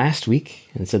to me last week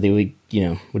and said they would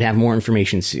have more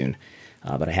information soon,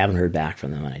 but I haven't heard back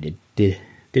from them, and I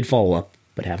did follow up,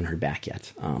 but haven't heard back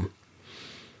yet.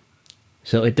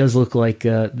 So it does look like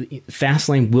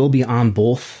Fastlane will be on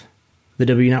both the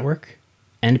W Network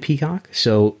and Peacock.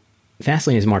 So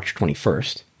Fastlane is March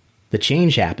 21st. The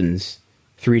change happens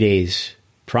 3 days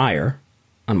prior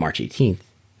on March 18th.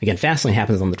 Again, Fastlane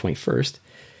happens on the 21st.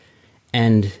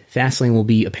 And Fastlane will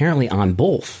be apparently on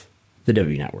both the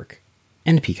W Network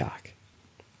and Peacock.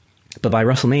 But by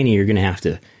WrestleMania, you're going to have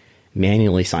to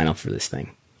manually sign up for this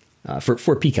thing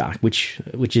for Peacock, which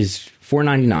is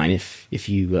 $4.99 if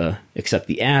you accept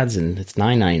the ads, and it's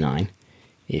 $9.99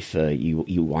 if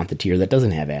you want the tier that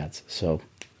doesn't have ads. So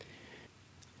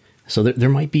there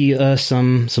might be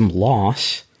some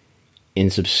loss in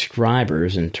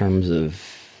subscribers in terms of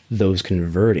those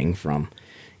converting from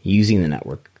using the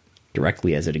network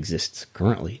directly as it exists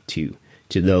currently to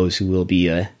those who will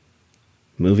be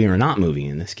moving or not moving,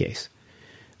 in this case,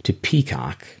 to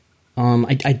Peacock.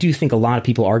 I do think a lot of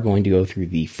people are going to go through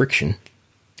the friction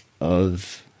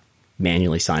of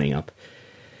manually signing up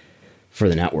for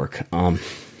the network,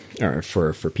 or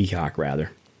for Peacock,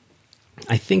 rather.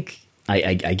 I think,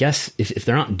 I guess, if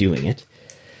they're not doing it,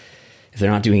 if they're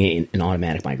not doing it in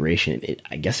automatic migration,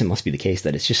 I guess it must be the case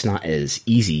that it's just not as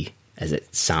easy as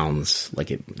it sounds like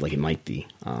it might be.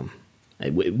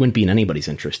 It wouldn't be in anybody's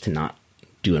interest to not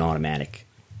do an automatic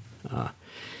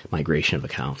migration of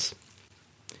accounts.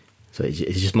 So it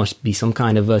just must be some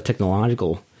kind of a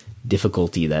technological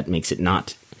difficulty that makes it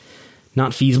not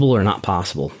feasible or not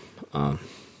possible.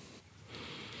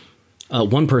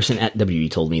 One person at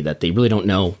WWE told me that they really don't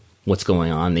know what's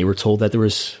going on. They were told that there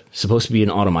was supposed to be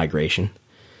an auto migration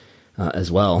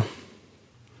as well,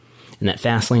 and that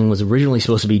Fastlane was originally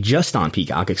supposed to be just on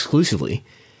Peacock exclusively,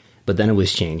 but then it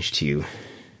was changed to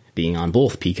being on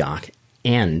both Peacock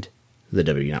and the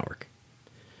WWE Network.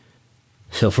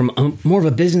 So from more of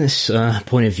a business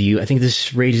point of view, I think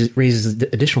this raises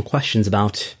additional questions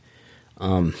about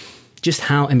just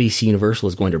how NBC Universal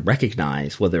is going to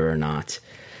recognize whether or not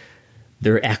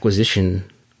their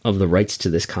acquisition of the rights to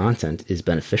this content is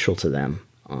beneficial to them.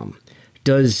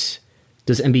 Does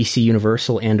NBC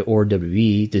Universal and or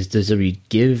WWE, does WWE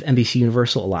give NBC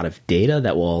Universal a lot of data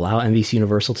that will allow NBC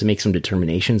Universal to make some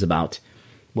determinations about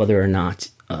whether or not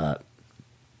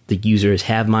the users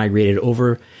have migrated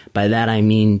over? By that I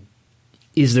mean,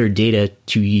 is there data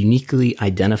to uniquely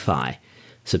identify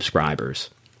subscribers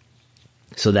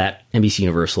so that NBC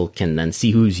Universal can then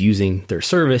see who's using their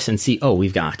service and see, oh,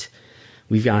 we've got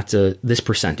this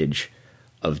percentage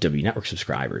of W Network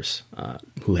subscribers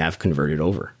who have converted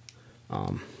over.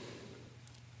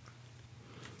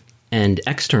 And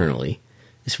externally,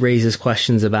 this raises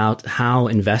questions about how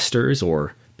investors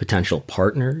or potential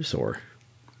partners or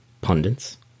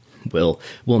pundits will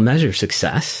measure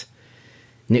success.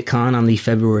 Nick Khan on the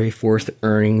February 4th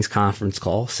earnings conference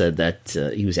call said that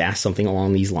he was asked something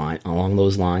along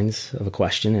those lines of a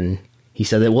question, and he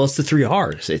said that, well, it's the 3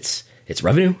 R's. It's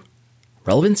revenue,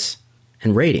 relevance,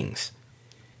 and ratings,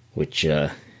 which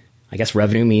I guess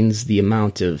revenue means the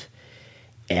amount of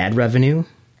ad revenue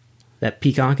that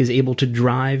Peacock is able to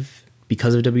drive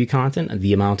because of W content, and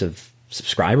the amount of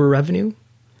subscriber revenue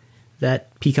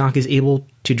that Peacock is able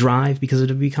to drive because of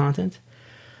W content.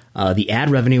 The ad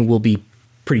revenue will be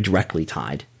pretty directly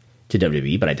tied to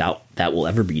WWE, but I doubt that will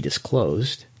ever be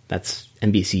disclosed. That's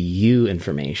NBCU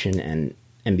information, and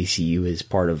NBCU is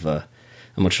part of a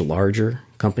much larger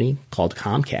company called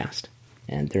Comcast,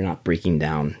 and they're not breaking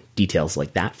down details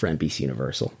like that for NBC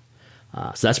Universal.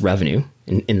 So that's revenue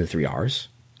in the 3 R's.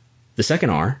 The second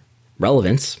R,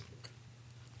 relevance.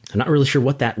 I'm not really sure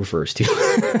what that refers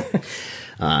to.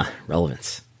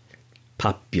 Relevance.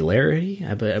 Popularity?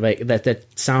 That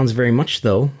sounds very much,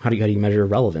 though. How do you measure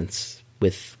relevance?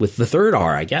 With the third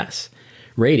R, I guess.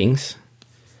 Ratings.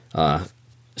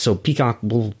 So Peacock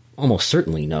will almost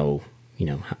certainly know,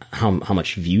 how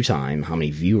much view time, how many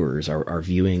viewers are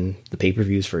viewing the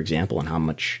pay-per-views, for example, and how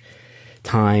much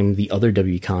time the other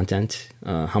W content,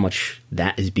 how much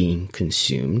that is being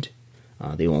consumed.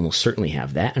 They will almost certainly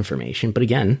have that information. But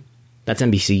again, that's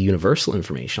NBC Universal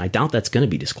information. I doubt that's going to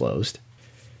be disclosed.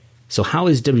 So how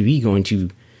is WWE going to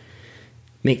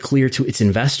make clear to its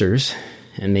investors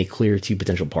and make clear to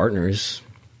potential partners?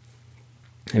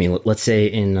 I mean, let's say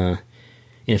in a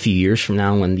few years from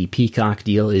now, when the Peacock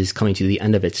deal is coming to the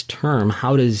end of its term,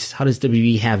 how does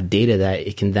WWE have data that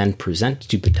it can then present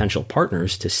to potential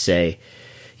partners to say,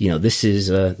 this is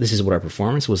what our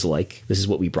performance was like. This is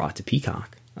what we brought to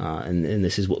Peacock, and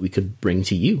this is what we could bring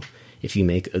to you if you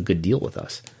make a good deal with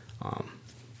us.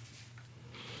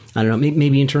 I don't know.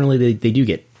 Maybe internally they do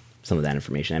get some of that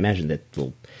information. I imagine that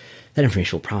that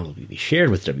information will probably be shared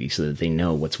with WWE so that they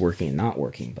know what's working and not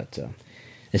working. But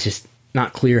it's just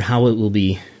not clear how it will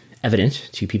be evident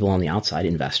to people on the outside,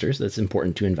 investors. That's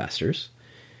important to investors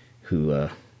who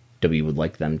WWE would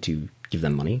like them to give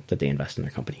them money that they invest in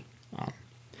their company.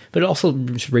 But it also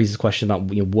raises a question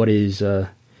about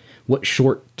what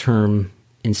short-term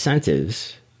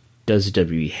incentives does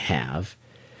WWE have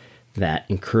that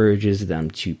encourages them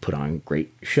to put on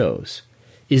great shows?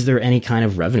 Is there any kind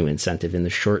of revenue incentive in the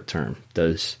short term?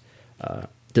 Does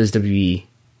Does WWE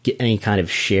get any kind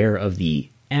of share of the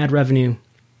ad revenue?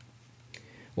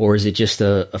 Or is it just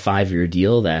a 5-year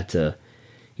deal that,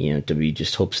 WWE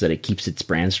just hopes that it keeps its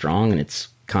brand strong and its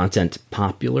content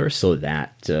popular so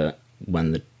that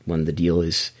when the deal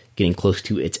is getting close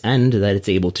to its end, that it's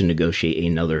able to negotiate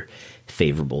another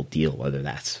favorable deal, whether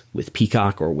that's with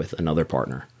Peacock or with another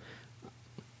partner.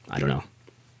 I don't know.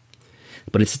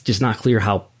 But it's just not clear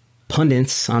how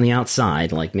pundits on the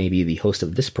outside, like maybe the host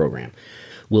of this program,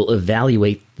 will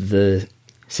evaluate the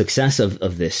success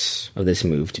of this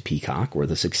move to Peacock, or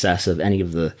the success of any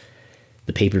of the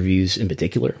pay-per-views in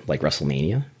particular, like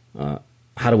WrestleMania.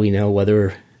 How do we know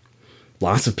whether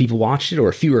lots of people watched it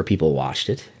or fewer people watched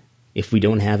it if we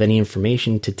don't have any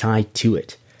information to tie to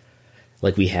it?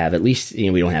 Like we have, at least,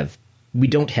 we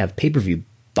don't have pay-per-view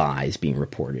buys being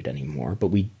reported anymore, but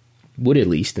we would, at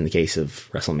least in the case of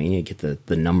WrestleMania, get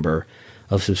the number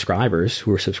of subscribers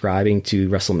who are subscribing to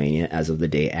WrestleMania as of the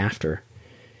day after.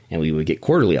 And we would get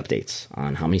quarterly updates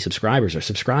on how many subscribers are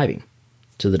subscribing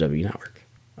to the W Network.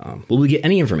 Will we get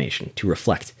any information to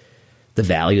reflect the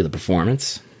value of the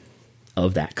performance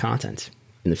of that content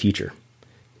in the future?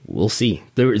 We'll see.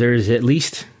 There's at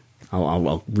least,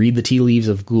 I'll read the tea leaves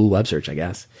of Google Web Search, I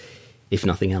guess, if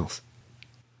nothing else.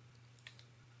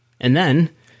 And then,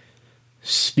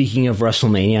 speaking of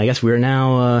WrestleMania, I guess we're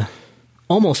now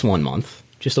almost 1 month,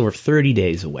 just over 30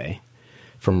 days away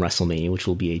from WrestleMania, which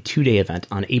will be a 2-day event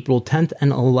on April 10th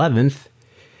and 11th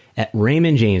at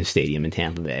Raymond James Stadium in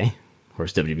Tampa Bay. Of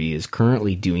course, WWE is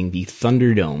currently doing the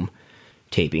Thunderdome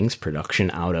tapings, production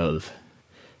out of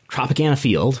Tropicana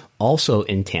Field, also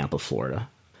in Tampa, Florida,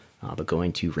 but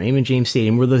going to Raymond James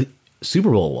Stadium, where the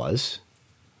Super Bowl was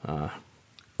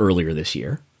earlier this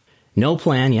year. No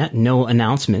plan yet, no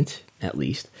announcement, at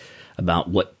least, about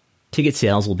what ticket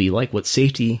sales will be like, what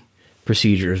safety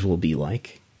procedures will be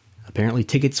like. Apparently,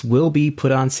 tickets will be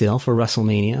put on sale for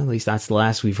WrestleMania. At least that's the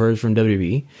last we've heard from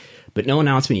WWE. But no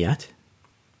announcement yet.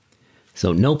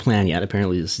 So no plan yet.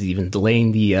 Apparently, this is even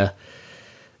delaying the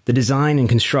design and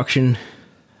construction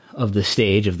of the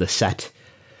stage, of the set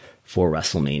for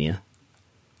WrestleMania.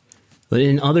 But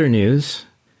in other news,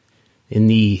 in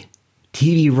the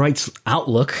TV rights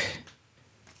outlook,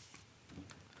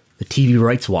 the TV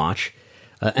rights watch,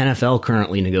 NFL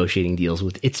currently negotiating deals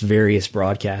with its various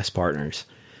broadcast partners.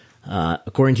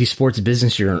 According to Sports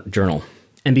Business Journal,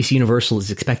 NBC Universal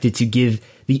is expected to give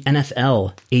the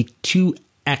NFL a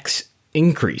 2x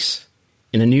increase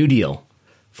in a new deal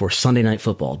for Sunday Night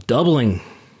Football, doubling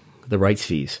the rights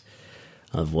fees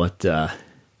of what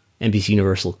NBC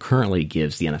Universal currently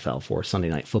gives the NFL for Sunday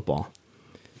Night Football.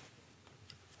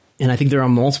 And I think there are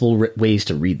multiple ways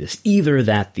to read this. Either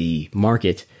that the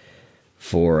market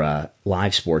for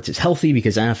live sports is healthy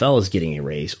because NFL is getting a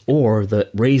raise, or the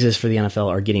raises for the NFL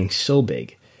are getting so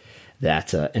big that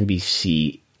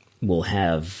NBC will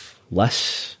have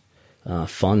less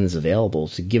funds available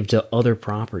to give to other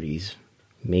properties,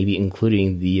 maybe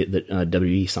including the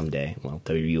WWE someday. Well,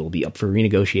 WWE will be up for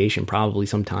renegotiation probably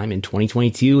sometime in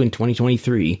 2022 and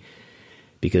 2023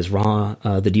 because Raw,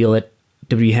 the deal that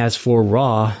WWE has for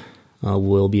Raw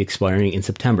will be expiring in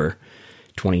September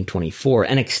 2024.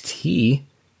 NXT,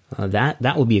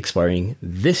 that will be expiring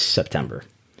this September.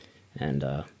 And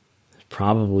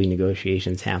probably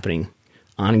negotiations happening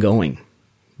ongoing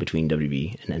between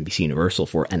WWE and NBC Universal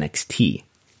for NXT.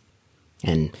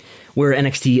 And where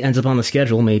NXT ends up on the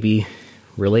schedule may be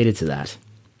related to that.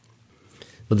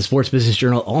 But the Sports Business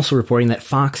Journal also reporting that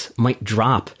Fox might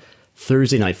drop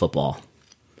Thursday Night Football,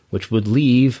 which would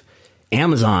leave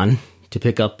Amazon to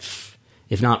pick up,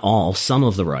 if not all, some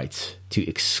of the rights to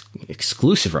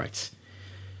exclusive rights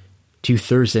to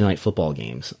Thursday Night Football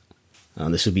games.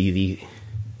 This would be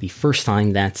the first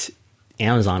time that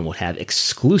Amazon would have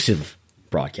exclusive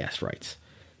broadcast rights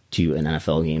to an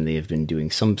NFL game. They have been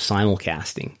doing some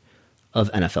simulcasting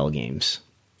of NFL games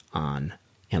on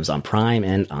Amazon Prime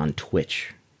and on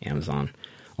Twitch. Amazon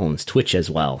owns Twitch as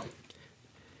well.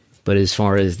 But as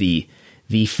far as the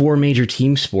 4 major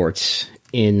team sports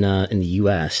in the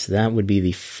U.S., that would be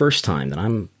the first time that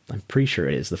I'm pretty sure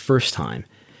it is the first time,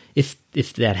 if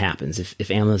that happens,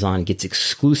 if Amazon gets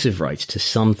exclusive rights to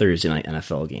some Thursday night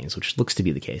NFL games, which looks to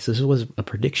be the case. This was a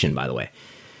prediction, by the way,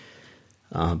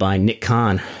 by Nick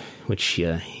Khan, which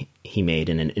he made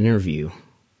in an interview,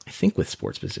 I think with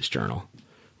Sports Business Journal,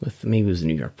 with maybe it was the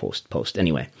New York Post.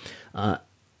 Anyway,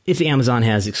 if Amazon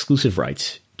has exclusive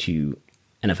rights to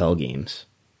NFL games,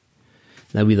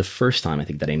 that would be the first time I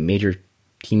think that a major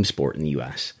team sport in the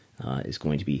U.S. Is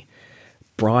going to be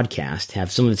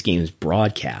have some of its games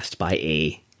broadcast by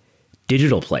a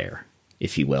digital player,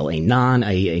 if you will, a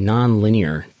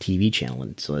non-linear TV channel.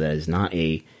 And so that is not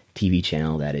a TV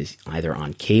channel that is either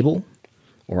on cable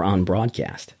or on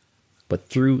broadcast, but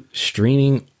through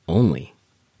streaming only,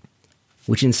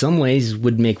 which in some ways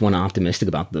would make one optimistic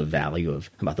about the value of,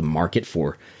 about the market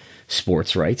for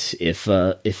sports rights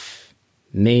if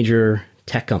major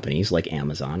tech companies like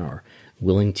Amazon are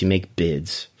willing to make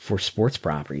bids for sports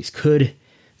properties. Could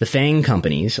the FANG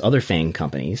companies, other FANG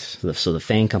companies, so the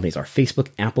FANG companies are Facebook,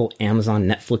 Apple, Amazon,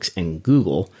 Netflix, and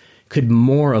Google, could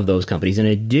more of those companies, in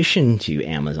addition to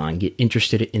Amazon, get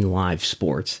interested in live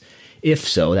sports? If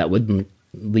so, that would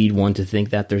lead one to think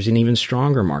that there's an even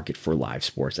stronger market for live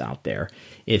sports out there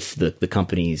if the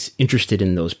companies interested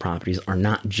in those properties are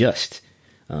not just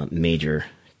major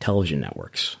television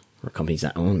networks or companies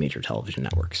that own major television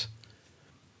networks.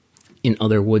 In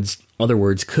other words,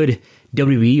 could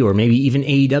WWE or maybe even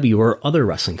AEW or other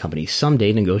wrestling companies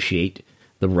someday negotiate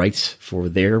the rights for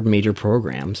their major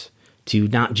programs to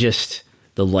not just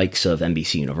the likes of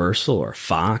NBC Universal or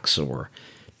Fox or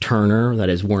Turner, that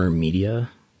is Warner Media,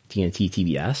 TNT,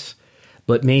 TBS,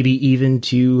 but maybe even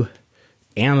to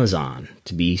Amazon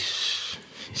to be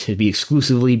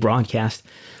exclusively broadcast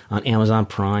on Amazon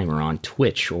Prime or on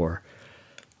Twitch or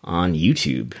on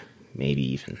YouTube, maybe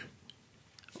even,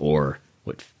 or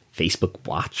what, Facebook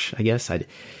Watch, I guess.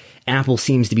 Apple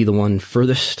seems to be the one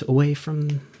furthest away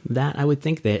from that, I would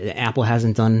think. That Apple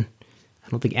hasn't done, I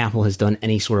don't think Apple has done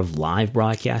any sort of live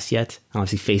broadcast yet.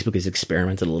 Obviously, Facebook has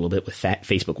experimented a little bit with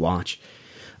Facebook Watch.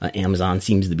 Amazon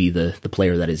seems to be the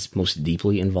player that is most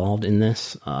deeply involved in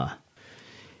this.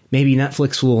 Maybe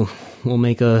Netflix will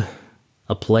make a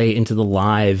play into the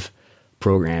live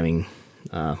programming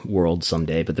world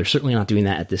someday, but they're certainly not doing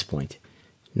that at this point.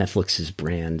 Netflix's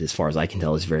brand, as far as I can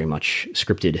tell, is very much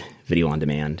scripted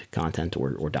video-on-demand content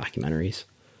or documentaries.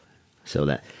 So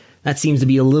that seems to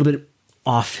be a little bit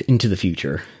off into the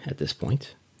future at this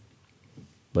point.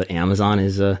 But Amazon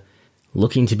is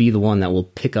looking to be the one that will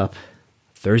pick up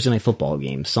Thursday Night Football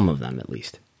games, some of them at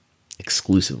least,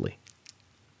 exclusively.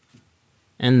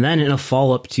 And then in a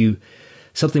follow-up to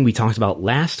something we talked about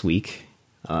last week,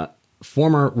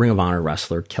 former Ring of Honor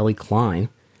wrestler Kelly Klein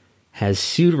has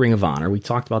sued Ring of Honor. We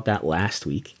talked about that last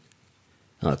week.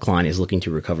 Klein is looking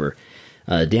to recover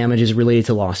damages related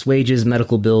to lost wages,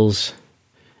 medical bills,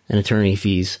 and attorney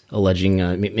fees, alleging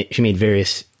she made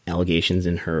various allegations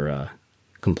in her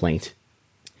complaint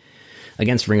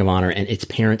against Ring of Honor and its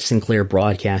parent, Sinclair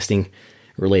Broadcasting,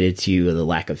 related to the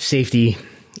lack of safety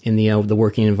in the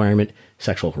working environment,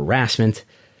 sexual harassment,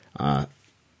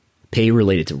 pay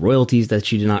related to royalties that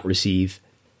she did not receive,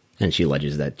 and she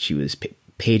alleges that she was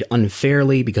paid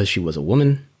unfairly because she was a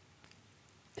woman,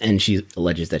 and she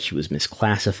alleges that she was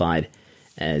misclassified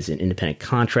as an independent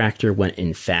contractor when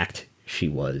in fact she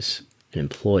was an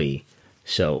employee.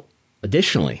 So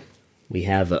additionally, we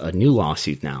have a new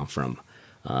lawsuit now from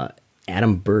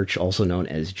Adam Birch, also known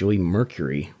as Joey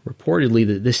Mercury.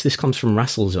 Reportedly, this comes from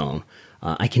WrestleZone.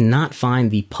 I cannot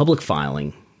find the public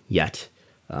filing yet.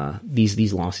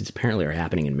 These lawsuits apparently are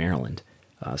happening in Maryland.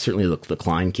 Certainly the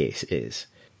Klein case is.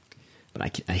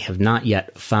 But I have not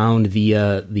yet found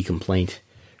the complaint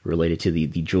related to the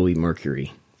Joey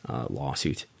Mercury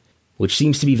lawsuit, which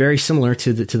seems to be very similar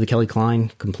to the Kelly Klein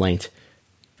complaint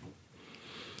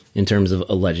in terms of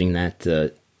alleging that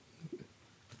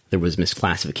there was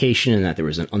misclassification and that there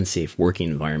was an unsafe working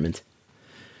environment.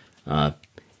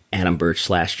 Adam Birch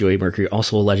 / Joey Mercury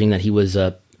also alleging that he was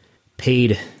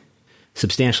paid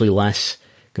substantially less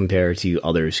compared to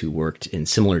others who worked in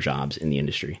similar jobs in the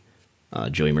industry.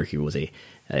 Joey Mercury was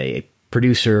a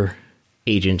producer,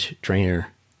 agent, trainer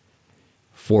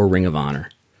for Ring of Honor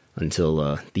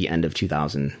until the end of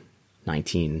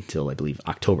 2019, until I believe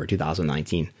October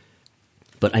 2019.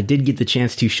 But I did get the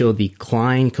chance to show the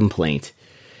Klein complaint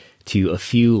to a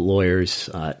few lawyers,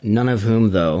 none of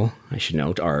whom, though, I should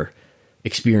note, are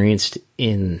experienced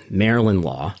in Maryland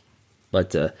law.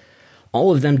 But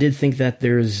all of them did think that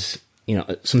there's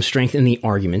some strength in the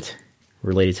argument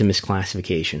related to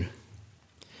misclassification.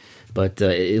 But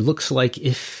it looks like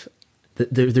if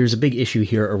there's a big issue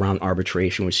here around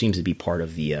arbitration, which seems to be part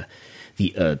of the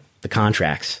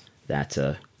contracts that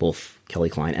both Kelly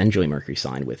Klein and Joey Mercury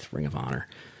signed with Ring of Honor.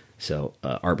 So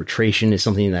arbitration is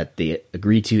something that they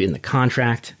agreed to in the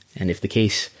contract, and if the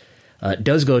case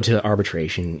does go to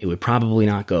arbitration, it would probably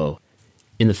not go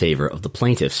in the favor of the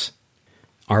plaintiffs.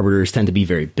 Arbiters tend to be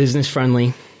very business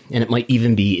friendly, and it might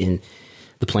even be in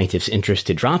the plaintiff's interest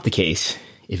to drop the case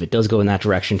if it does go in that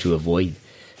direction to avoid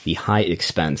the high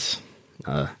expense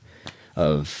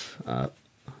of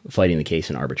fighting the case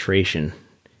in arbitration,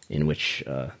 in which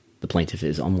the plaintiff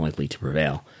is unlikely to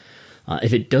prevail.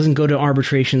 If it doesn't go to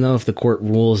arbitration, though, if the court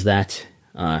rules that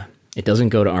it doesn't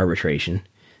go to arbitration,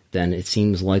 then it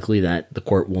seems likely that the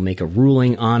court will make a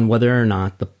ruling on whether or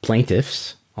not the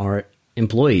plaintiffs are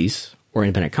employees or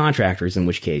independent contractors, in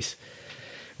which case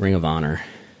Ring of Honor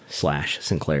 /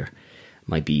 Sinclair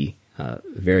might be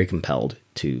very compelled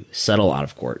to settle out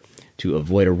of court to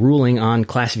avoid a ruling on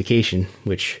classification,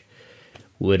 which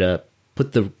would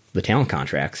put the talent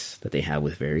contracts that they have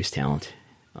with various talent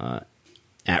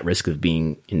at risk of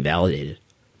being invalidated.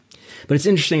 But it's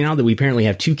interesting now that we apparently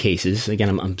have two cases.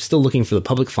 Again, I'm still looking for the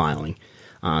public filing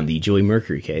on the Joey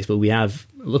Mercury case, but we have,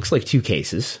 looks like, two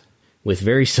cases with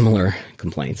very similar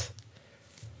complaints.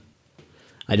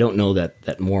 I don't know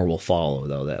that more will follow,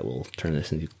 though, that will turn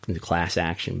this into class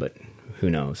action, but who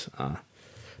knows.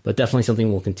 But definitely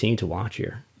something we'll continue to watch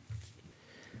here.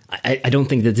 I don't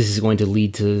think that this is going to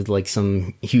lead to like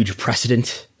some huge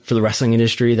precedent for the wrestling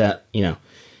industry, that, you know,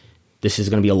 this is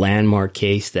going to be a landmark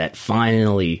case that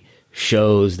finally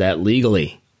shows that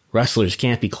legally wrestlers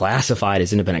can't be classified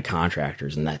as independent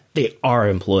contractors and that they are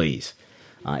employees.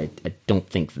 I don't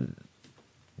think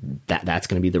that that's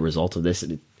going to be the result of this.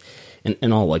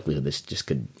 In all likelihood, this just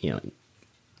could, you know,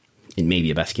 in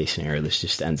maybe a best case scenario, this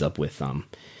just ends up with, you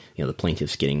know, the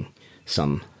plaintiffs getting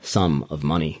some sum of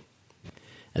money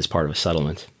as part of a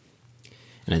settlement.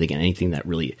 And I think anything that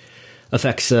really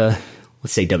affects, let's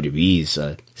say, WWE's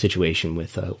situation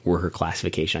with worker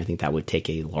classification, I think that would take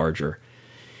a larger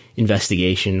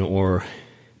investigation, or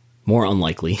more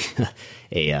unlikely,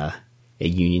 a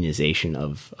unionization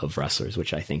of wrestlers,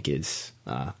 which I think is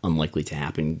unlikely to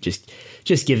happen, just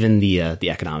given the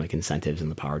economic incentives and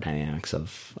the power dynamics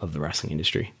of the wrestling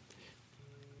industry.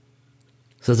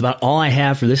 So that's about all I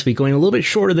have for this week, going a little bit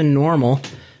shorter than normal.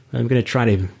 I'm going to try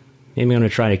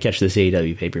to catch this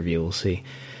AEW pay-per-view. We'll see.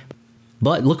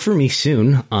 But look for me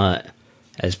soon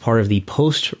as part of the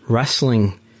Post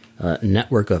Wrestling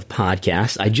network of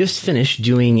podcasts. I just finished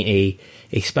doing a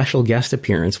special guest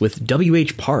appearance with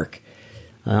W.H. Park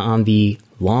on the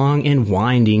long and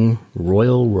winding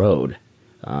Royal Road,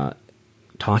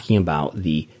 talking about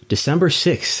the December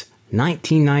 6th,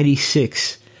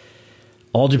 1996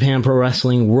 All Japan Pro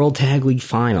Wrestling World Tag League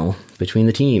Final between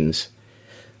the teams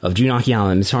of Jun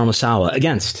Akiyama and Misaru Misawa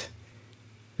against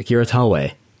Akira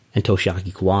Toei and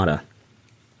Toshiaki Kawada.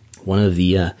 One of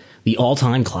the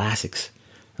all-time classics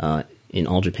in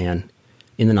All Japan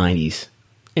in the 90s,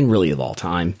 and really of all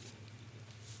time.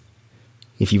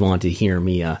 If you want to hear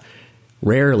me,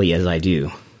 rarely as I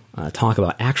do, talk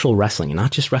about actual wrestling and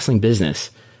not just wrestling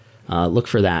business, look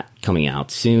for that coming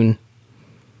out soon.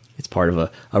 It's part of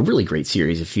a really great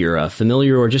series if you're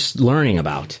familiar or just learning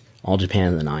about All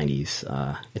Japan in the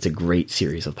 90s. It's a great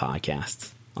series of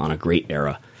podcasts on a great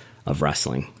era of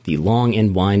wrestling, the long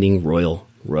and winding Royal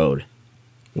Road,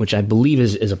 which I believe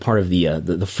is a part of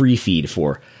the free feed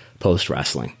for Post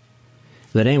Wrestling.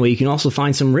 But anyway, you can also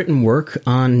find some written work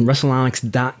on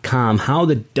WrestleNomics.com, how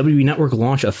the WWE Network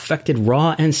launch affected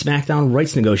Raw and SmackDown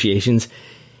rights negotiations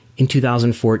in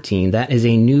 2014. That is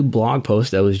a new blog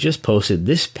post that was just posted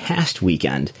this past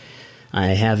weekend. I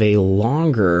have a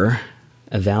longer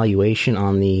evaluation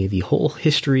on the whole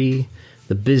history,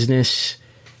 the business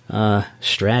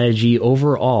strategy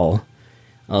overall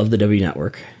of the WWE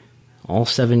Network. All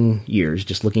 7 years,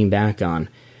 just looking back on,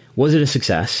 was it a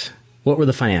success? What were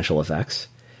the financial effects?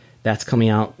 That's coming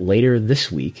out later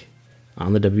this week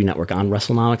on the WWE Network on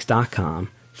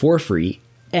WrestleNomics.com for free,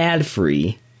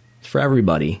 ad-free, for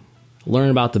everybody.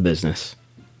 Learn about the business.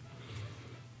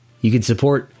 You can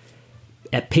support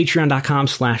at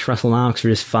patreon.com/WrestleNomics for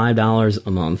just $5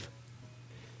 a month.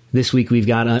 This week we've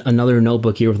got another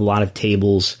notebook here with a lot of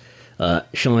tables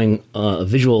showing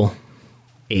visual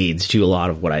aids to a lot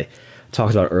of what I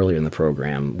talked about earlier in the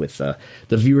program with the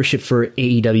viewership for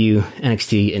AEW,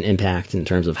 NXT, and Impact in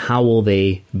terms of how will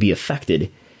they be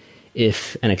affected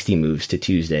if NXT moves to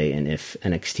Tuesday and if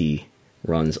NXT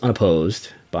runs unopposed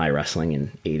by wrestling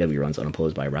and AEW runs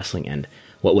unopposed by wrestling, and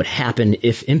what would happen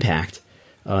if Impact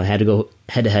had to go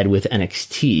head-to-head with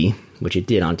NXT, which it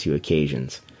did on 2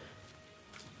 occasions.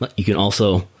 You can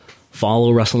also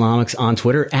follow WrestleNomics on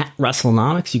Twitter at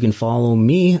WrestleNomics. You can follow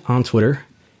me on Twitter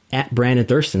at Brandon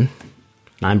Thurston.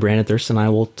 I'm Brandon Thurston. I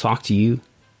will talk to you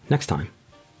next time.